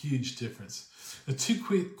huge difference. Now, 2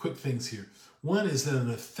 quick things here. One is that an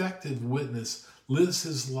effective witness lives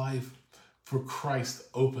his life for Christ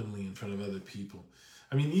openly in front of other people.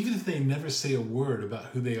 I mean, even if they never say a word about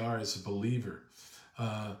who they are as a believer,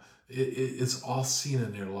 it's all seen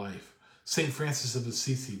in their life. St. Francis of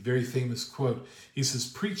Assisi, very famous quote. He says,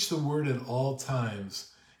 preach the word at all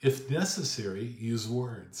times. If necessary, use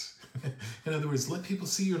words. In other words, let people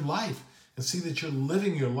see your life and see that you're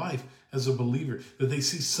living your life as a believer, that they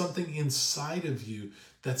see something inside of you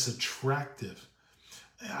that's attractive.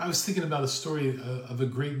 I was thinking about a story of a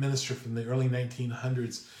great minister from the early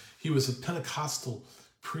 1900s. He was a Pentecostal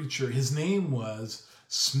preacher. His name was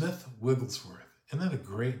Smith Wigglesworth. Isn't that a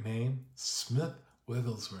great name? Smith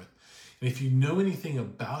Wigglesworth. And if you know anything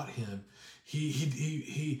about him,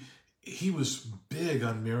 he was big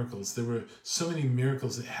on miracles. There were so many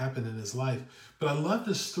miracles that happened in his life. But I love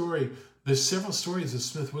the story There's several stories of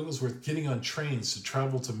Smith Wigglesworth getting on trains to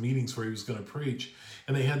travel to meetings where he was going to preach.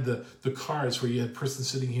 And they had the cars where you had a person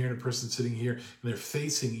sitting here and a person sitting here, and they're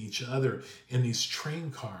facing each other in these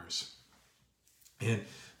train cars. And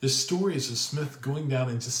the stories of Smith going down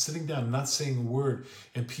and just sitting down, not saying a word,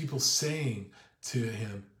 and people saying to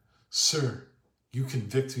him, "Sir, you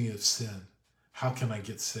convict me of sin. How can I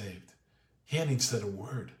get saved?" He hadn't even said a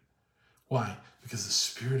word. Why? Because the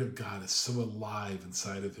Spirit of God is so alive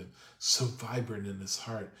inside of him, so vibrant in his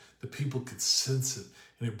heart, that people could sense it,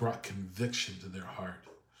 and it brought conviction to their heart.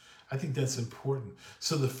 I think that's important.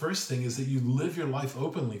 So the first thing is that you live your life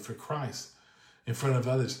openly for Christ in front of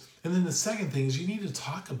others. And then the second thing is you need to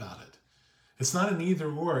talk about it. It's not an either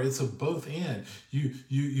or, it's a both and. You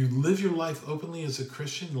live your life openly as a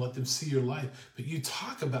Christian and let them see your life, but you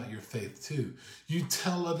talk about your faith too. You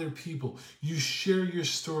tell other people. You share your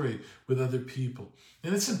story with other people.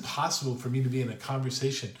 And it's impossible for me to be in a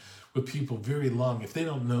conversation with people very long if they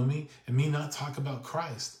don't know me and me not talk about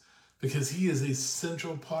Christ, because he is a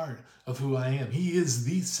central part of who I am. He is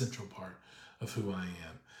the central part of who I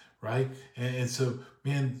am, right? And so,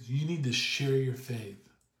 man, you need to share your faith.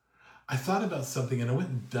 I thought about something and I went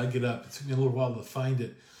and dug it up. It took me a little while to find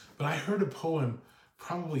it. But I heard a poem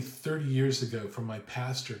probably 30 years ago from my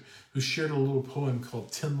pastor who shared a little poem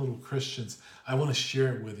called 10 Little Christians. I want to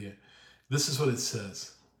share it with you. This is what it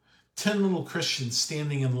says. 10 little Christians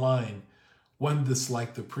standing in line. One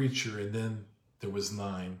disliked the preacher, and then there was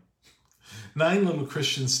 9. 9 little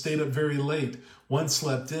Christians stayed up very late. One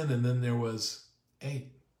slept in, and then there was 8.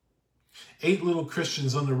 8 little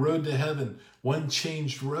Christians on the road to heaven. One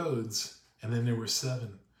changed roads, and then there were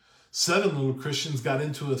 7. 7 little Christians got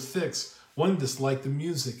into a fix. One disliked the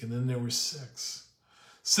music, and then there were 6.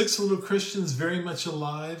 6 little Christians very much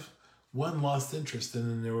alive. One lost interest, and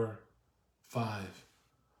then there were 5.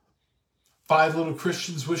 5 little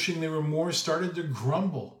Christians wishing they were more started to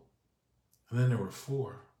grumble, and then there were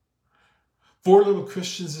 4. 4 little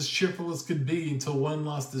Christians as cheerful as could be until one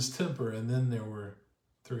lost his temper, and then there were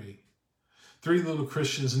 3. 3 little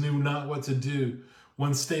Christians knew not what to do.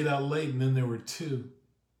 One stayed out late, and then there were 2.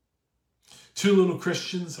 2 little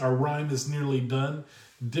Christians, our rhyme is nearly done,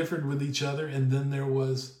 differed with each other, and then there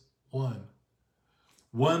was 1.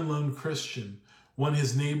 1 lone Christian, one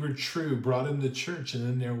his neighbor true, brought him to church, and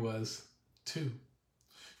then there was 2.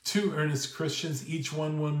 2 earnest Christians, each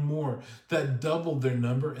one more. That doubled their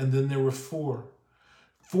number, and then there were 4.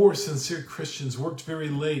 4 sincere Christians worked very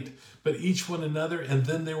late, but each one another, and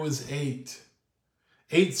then there was 8.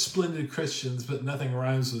 8 splendid Christians, but nothing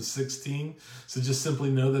rhymes with 16. So just simply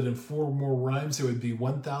know that in 4 more rhymes, there would be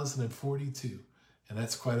 1,042. And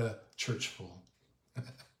that's quite a church full.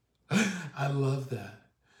 I love that.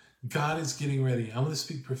 God is getting ready. I'm going to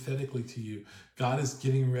speak prophetically to you. God is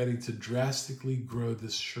getting ready to drastically grow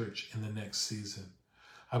this church in the next season.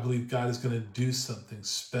 I believe God is going to do something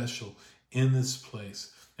special in this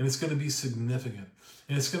place. And it's going to be significant.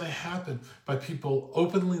 And it's going to happen by people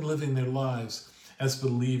openly living their lives as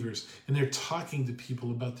believers, and they're talking to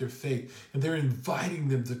people about their faith, and they're inviting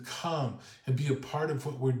them to come and be a part of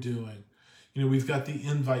what we're doing. You know, we've got the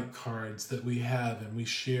invite cards that we have and we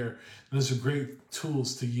share, and those are great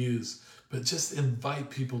tools to use, but just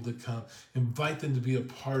invite people to come. Invite them to be a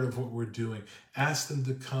part of what we're doing. Ask them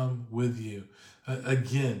to come with you.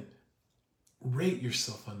 Again, rate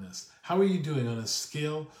yourself on this. How are you doing on a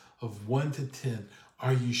scale of 1 to 10?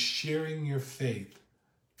 Are you sharing your faith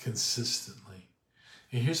consistently?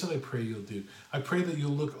 And here's what I pray you'll do. I pray that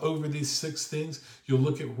you'll look over these 6 things. You'll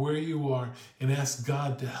look at where you are and ask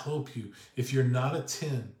God to help you. If you're not a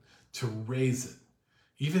 10, to raise it.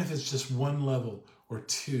 Even if it's just 1 level or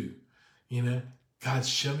 2. You know, God,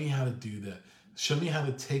 show me how to do that. Show me how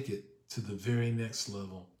to take it to the very next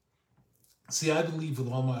level. See, I believe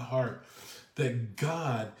with all my heart that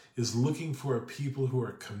God is looking for a people who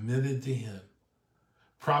are committed to him.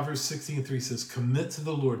 Proverbs 16:3 says, commit to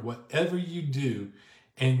the Lord whatever you do,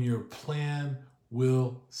 and your plan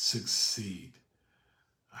will succeed.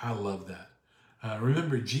 I love that.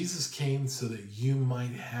 Remember, Jesus came so that you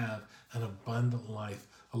might have an abundant life,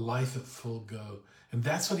 a life at full go. And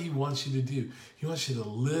that's what he wants you to do. He wants you to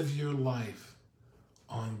live your life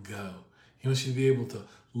on go. He wants you to be able to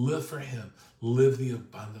live for him, live the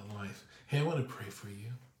abundant life. Hey, I want to pray for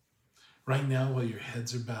you. Right now, while your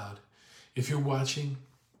heads are bowed, if you're watching,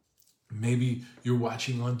 maybe you're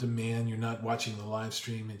watching on demand, you're not watching the live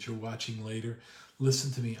stream, and you're watching later.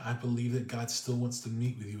 Listen to me. I believe that God still wants to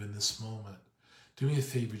meet with you in this moment. Do me a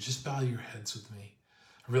favor. Just bow your heads with me.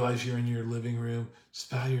 I realize you're in your living room. Just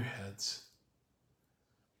bow your heads.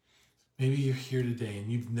 Maybe you're here today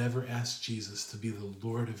and you've never asked Jesus to be the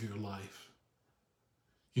Lord of your life.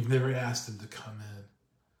 You've never asked him to come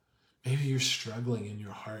in. Maybe you're struggling in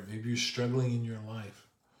your heart. Maybe you're struggling in your life.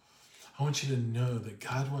 I want you to know that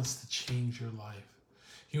God wants to change your life.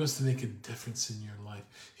 He wants to make a difference in your life.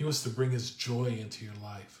 He wants to bring his joy into your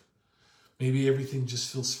life. Maybe everything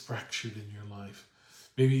just feels fractured in your life.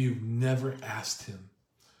 Maybe you've never asked him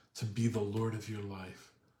to be the Lord of your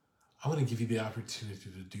life. I want to give you the opportunity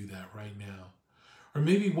to do that right now. Or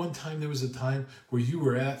maybe one time there was a time where you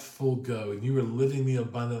were at full go and you were living the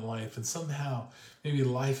abundant life, and somehow maybe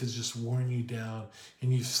life has just worn you down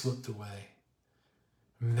and you've slipped away.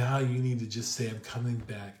 Now you need to just say, I'm coming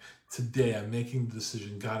back. Today I'm making the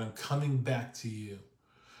decision. God, I'm coming back to you.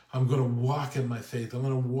 I'm going to walk in my faith. I'm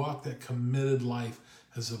going to walk that committed life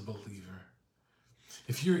as a believer.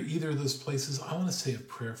 If you're either of those places, I want to say a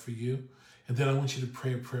prayer for you, and then I want you to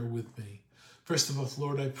pray a prayer with me. First of all,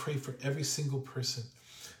 Lord, I pray for every single person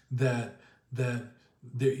that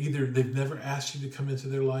they've never asked you to come into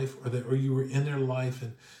their life, or you were in their life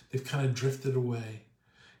and they've kind of drifted away.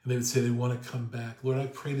 And they would say they want to come back. Lord, I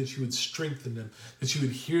pray that you would strengthen them, that you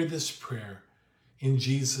would hear this prayer in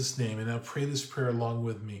Jesus' name. And now pray this prayer along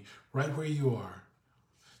with me, right where you are.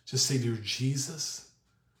 Just say, dear Jesus,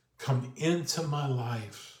 come into my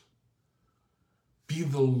life. Be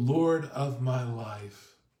the Lord of my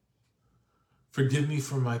life. Forgive me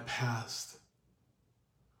for my past.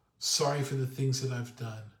 Sorry for the things that I've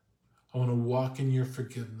done. I want to walk in your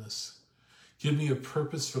forgiveness. Give me a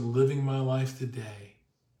purpose for living my life today.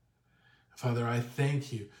 Father, I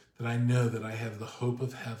thank you that I know that I have the hope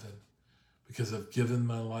of heaven because I've given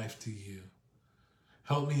my life to you.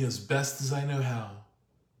 Help me as best as I know how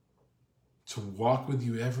to walk with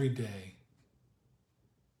you every day,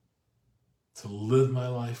 to live my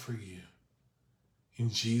life for you. In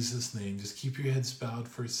Jesus' name, just keep your heads bowed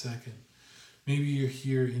for a second. Maybe you're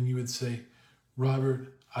here and you would say, Robert,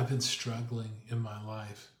 I've been struggling in my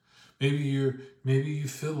life. Maybe you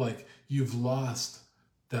feel like you've lost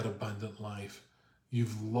that abundant life.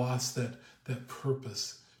 You've lost that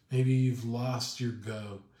purpose. Maybe you've lost your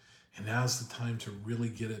go, and now's the time to really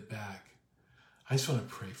get it back. I just want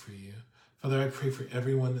to pray for you. Father, I pray for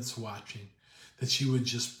everyone that's watching, that you would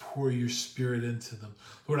just pour your spirit into them.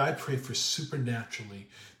 Lord, I pray for supernaturally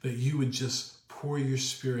that you would just pour your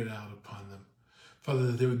spirit out upon them. Father,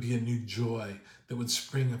 that there would be a new joy that would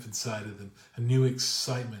spring up inside of them, a new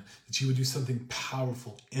excitement, that you would do something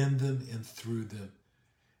powerful in them and through them.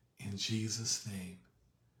 In Jesus' name,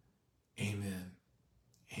 amen.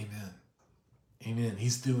 Amen. Amen.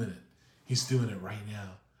 He's doing it. He's doing it right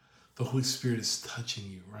now. The Holy Spirit is touching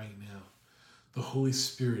you right now. The Holy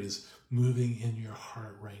Spirit is moving in your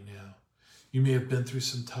heart right now. You may have been through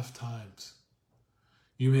some tough times.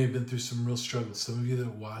 You may have been through some real struggles. Some of you that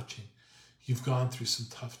are watching, you've gone through some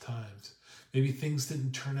tough times. Maybe things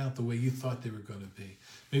didn't turn out the way you thought they were going to be.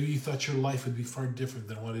 Maybe you thought your life would be far different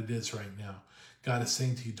than what it is right now. God is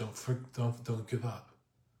saying to you, don't give up.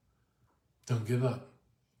 Don't give up.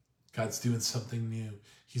 God's doing something new.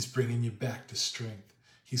 He's bringing you back to strength.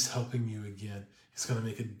 He's helping you again. He's going to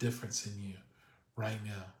make a difference in you right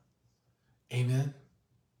now. Amen.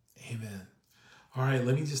 Amen. All right,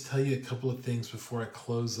 let me just tell you a couple of things before I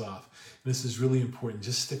close off. This is really important.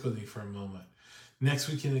 Just stick with me for a moment. Next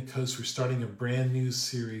weekend at Coast, we're starting a brand new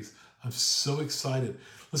series. I'm so excited.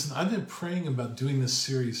 Listen, I've been praying about doing this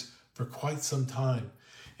series for quite some time.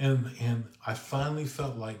 And I finally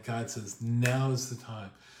felt like God says, now is the time.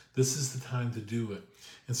 This is the time to do it.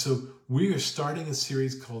 And so we are starting a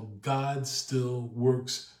series called God Still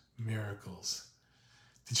Works Miracles.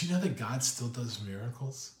 Did you know that God still does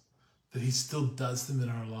miracles? That he still does them in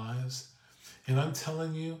our lives? And I'm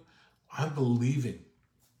telling you, I'm believing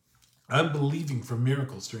for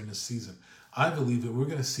miracles during this season. I believe that we're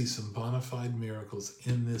going to see some bona fide miracles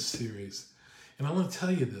in this series. And I want to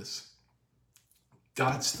tell you this.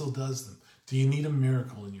 God still does them. Do you need a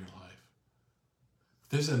miracle in your life? If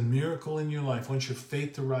there's a miracle in your life, I want your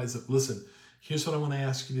faith to rise up. Listen, here's what I want to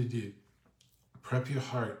ask you to do. Prep your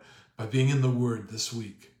heart by being in the Word this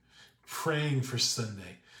week. Praying for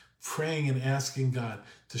Sunday. Praying and asking God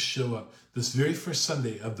to show up. This very first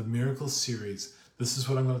Sunday of the Miracle Series, this is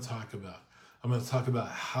what I'm going to talk about. I'm going to talk about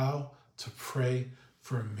how to pray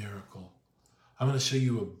for a miracle. I'm going to show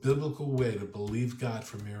you a biblical way to believe God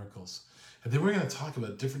for miracles. And then we're going to talk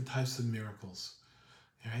about different types of miracles.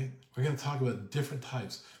 All right? We're going to talk about different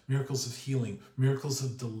types. Miracles of healing, miracles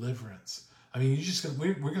of deliverance. I mean,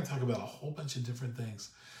 we're going to talk about a whole bunch of different things.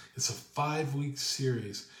 It's a 5-week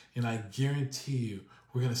series, and I guarantee you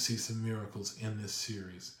we're going to see some miracles in this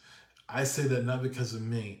series. I say that not because of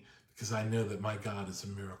me, because I know that my God is a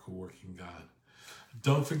miracle-working God.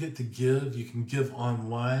 Don't forget to give. You can give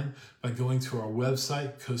online by going to our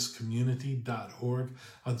website, coastcommunity.org.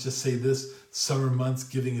 I'll just say this, summer months,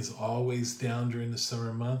 giving is always down during the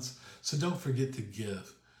summer months. So don't forget to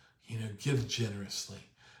give. Give generously.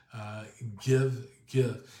 Give.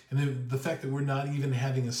 And then the fact that we're not even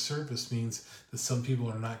having a service means that some people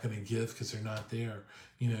are not going to give because they're not there.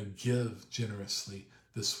 Give generously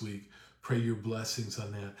this week. Pray your blessings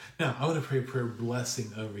on that. Now, I want to pray a prayer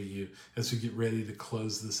blessing over you as we get ready to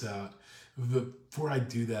close this out. But before I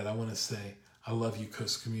do that, I want to say, I love you,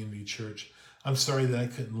 Coast Community Church. I'm sorry that I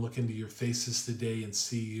couldn't look into your faces today and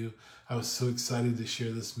see you. I was so excited to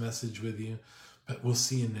share this message with you. But we'll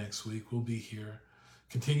see you next week. We'll be here.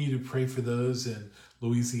 Continue to pray for those in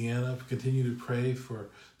Louisiana. Continue to pray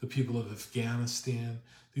for the people of Afghanistan.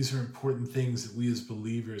 These are important things that we as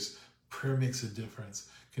believers, prayer makes a difference.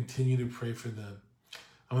 Continue to pray for them.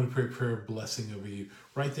 I'm going to pray a prayer of blessing over you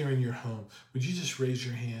right there in your home. Would you just raise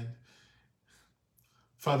your hand?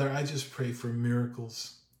 Father, I just pray for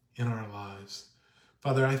miracles in our lives.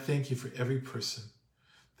 Father, I thank you for every person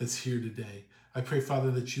that's here today. I pray,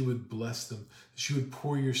 Father, that you would bless them, that you would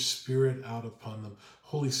pour your Spirit out upon them.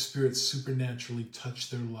 Holy Spirit, supernaturally touch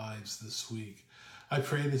their lives this week. I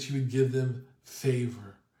pray that you would give them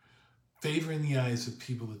favor in the eyes of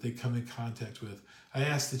people that they come in contact with. I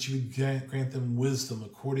ask that you would grant them wisdom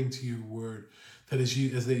according to your word, that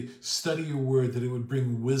as they study your word, that it would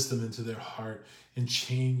bring wisdom into their heart and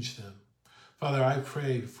change them. Father, I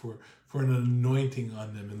pray for an anointing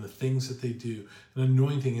on them in the things that they do, an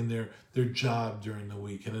anointing in their job during the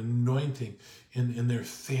week, an anointing in their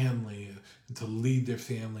family, and to lead their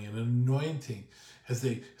family, an anointing as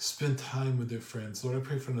they spend time with their friends. Lord, I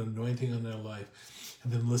pray for an anointing on their life.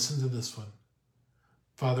 And then listen to this one.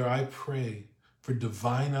 Father, I pray for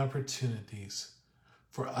divine opportunities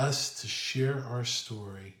for us to share our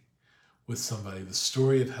story with somebody, the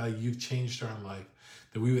story of how you've changed our life,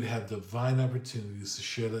 that we would have divine opportunities to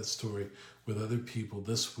share that story with other people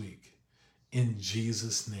this week. In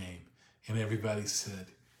Jesus' name. And everybody said,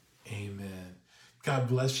 amen. God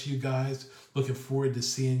bless you guys. Looking forward to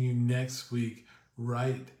seeing you next week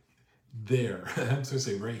right there. I'm going to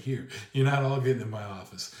say right here. You're not all getting in my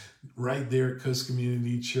office. Right there at Coast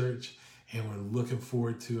Community Church. And we're looking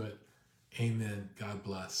forward to it. Amen. God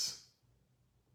bless.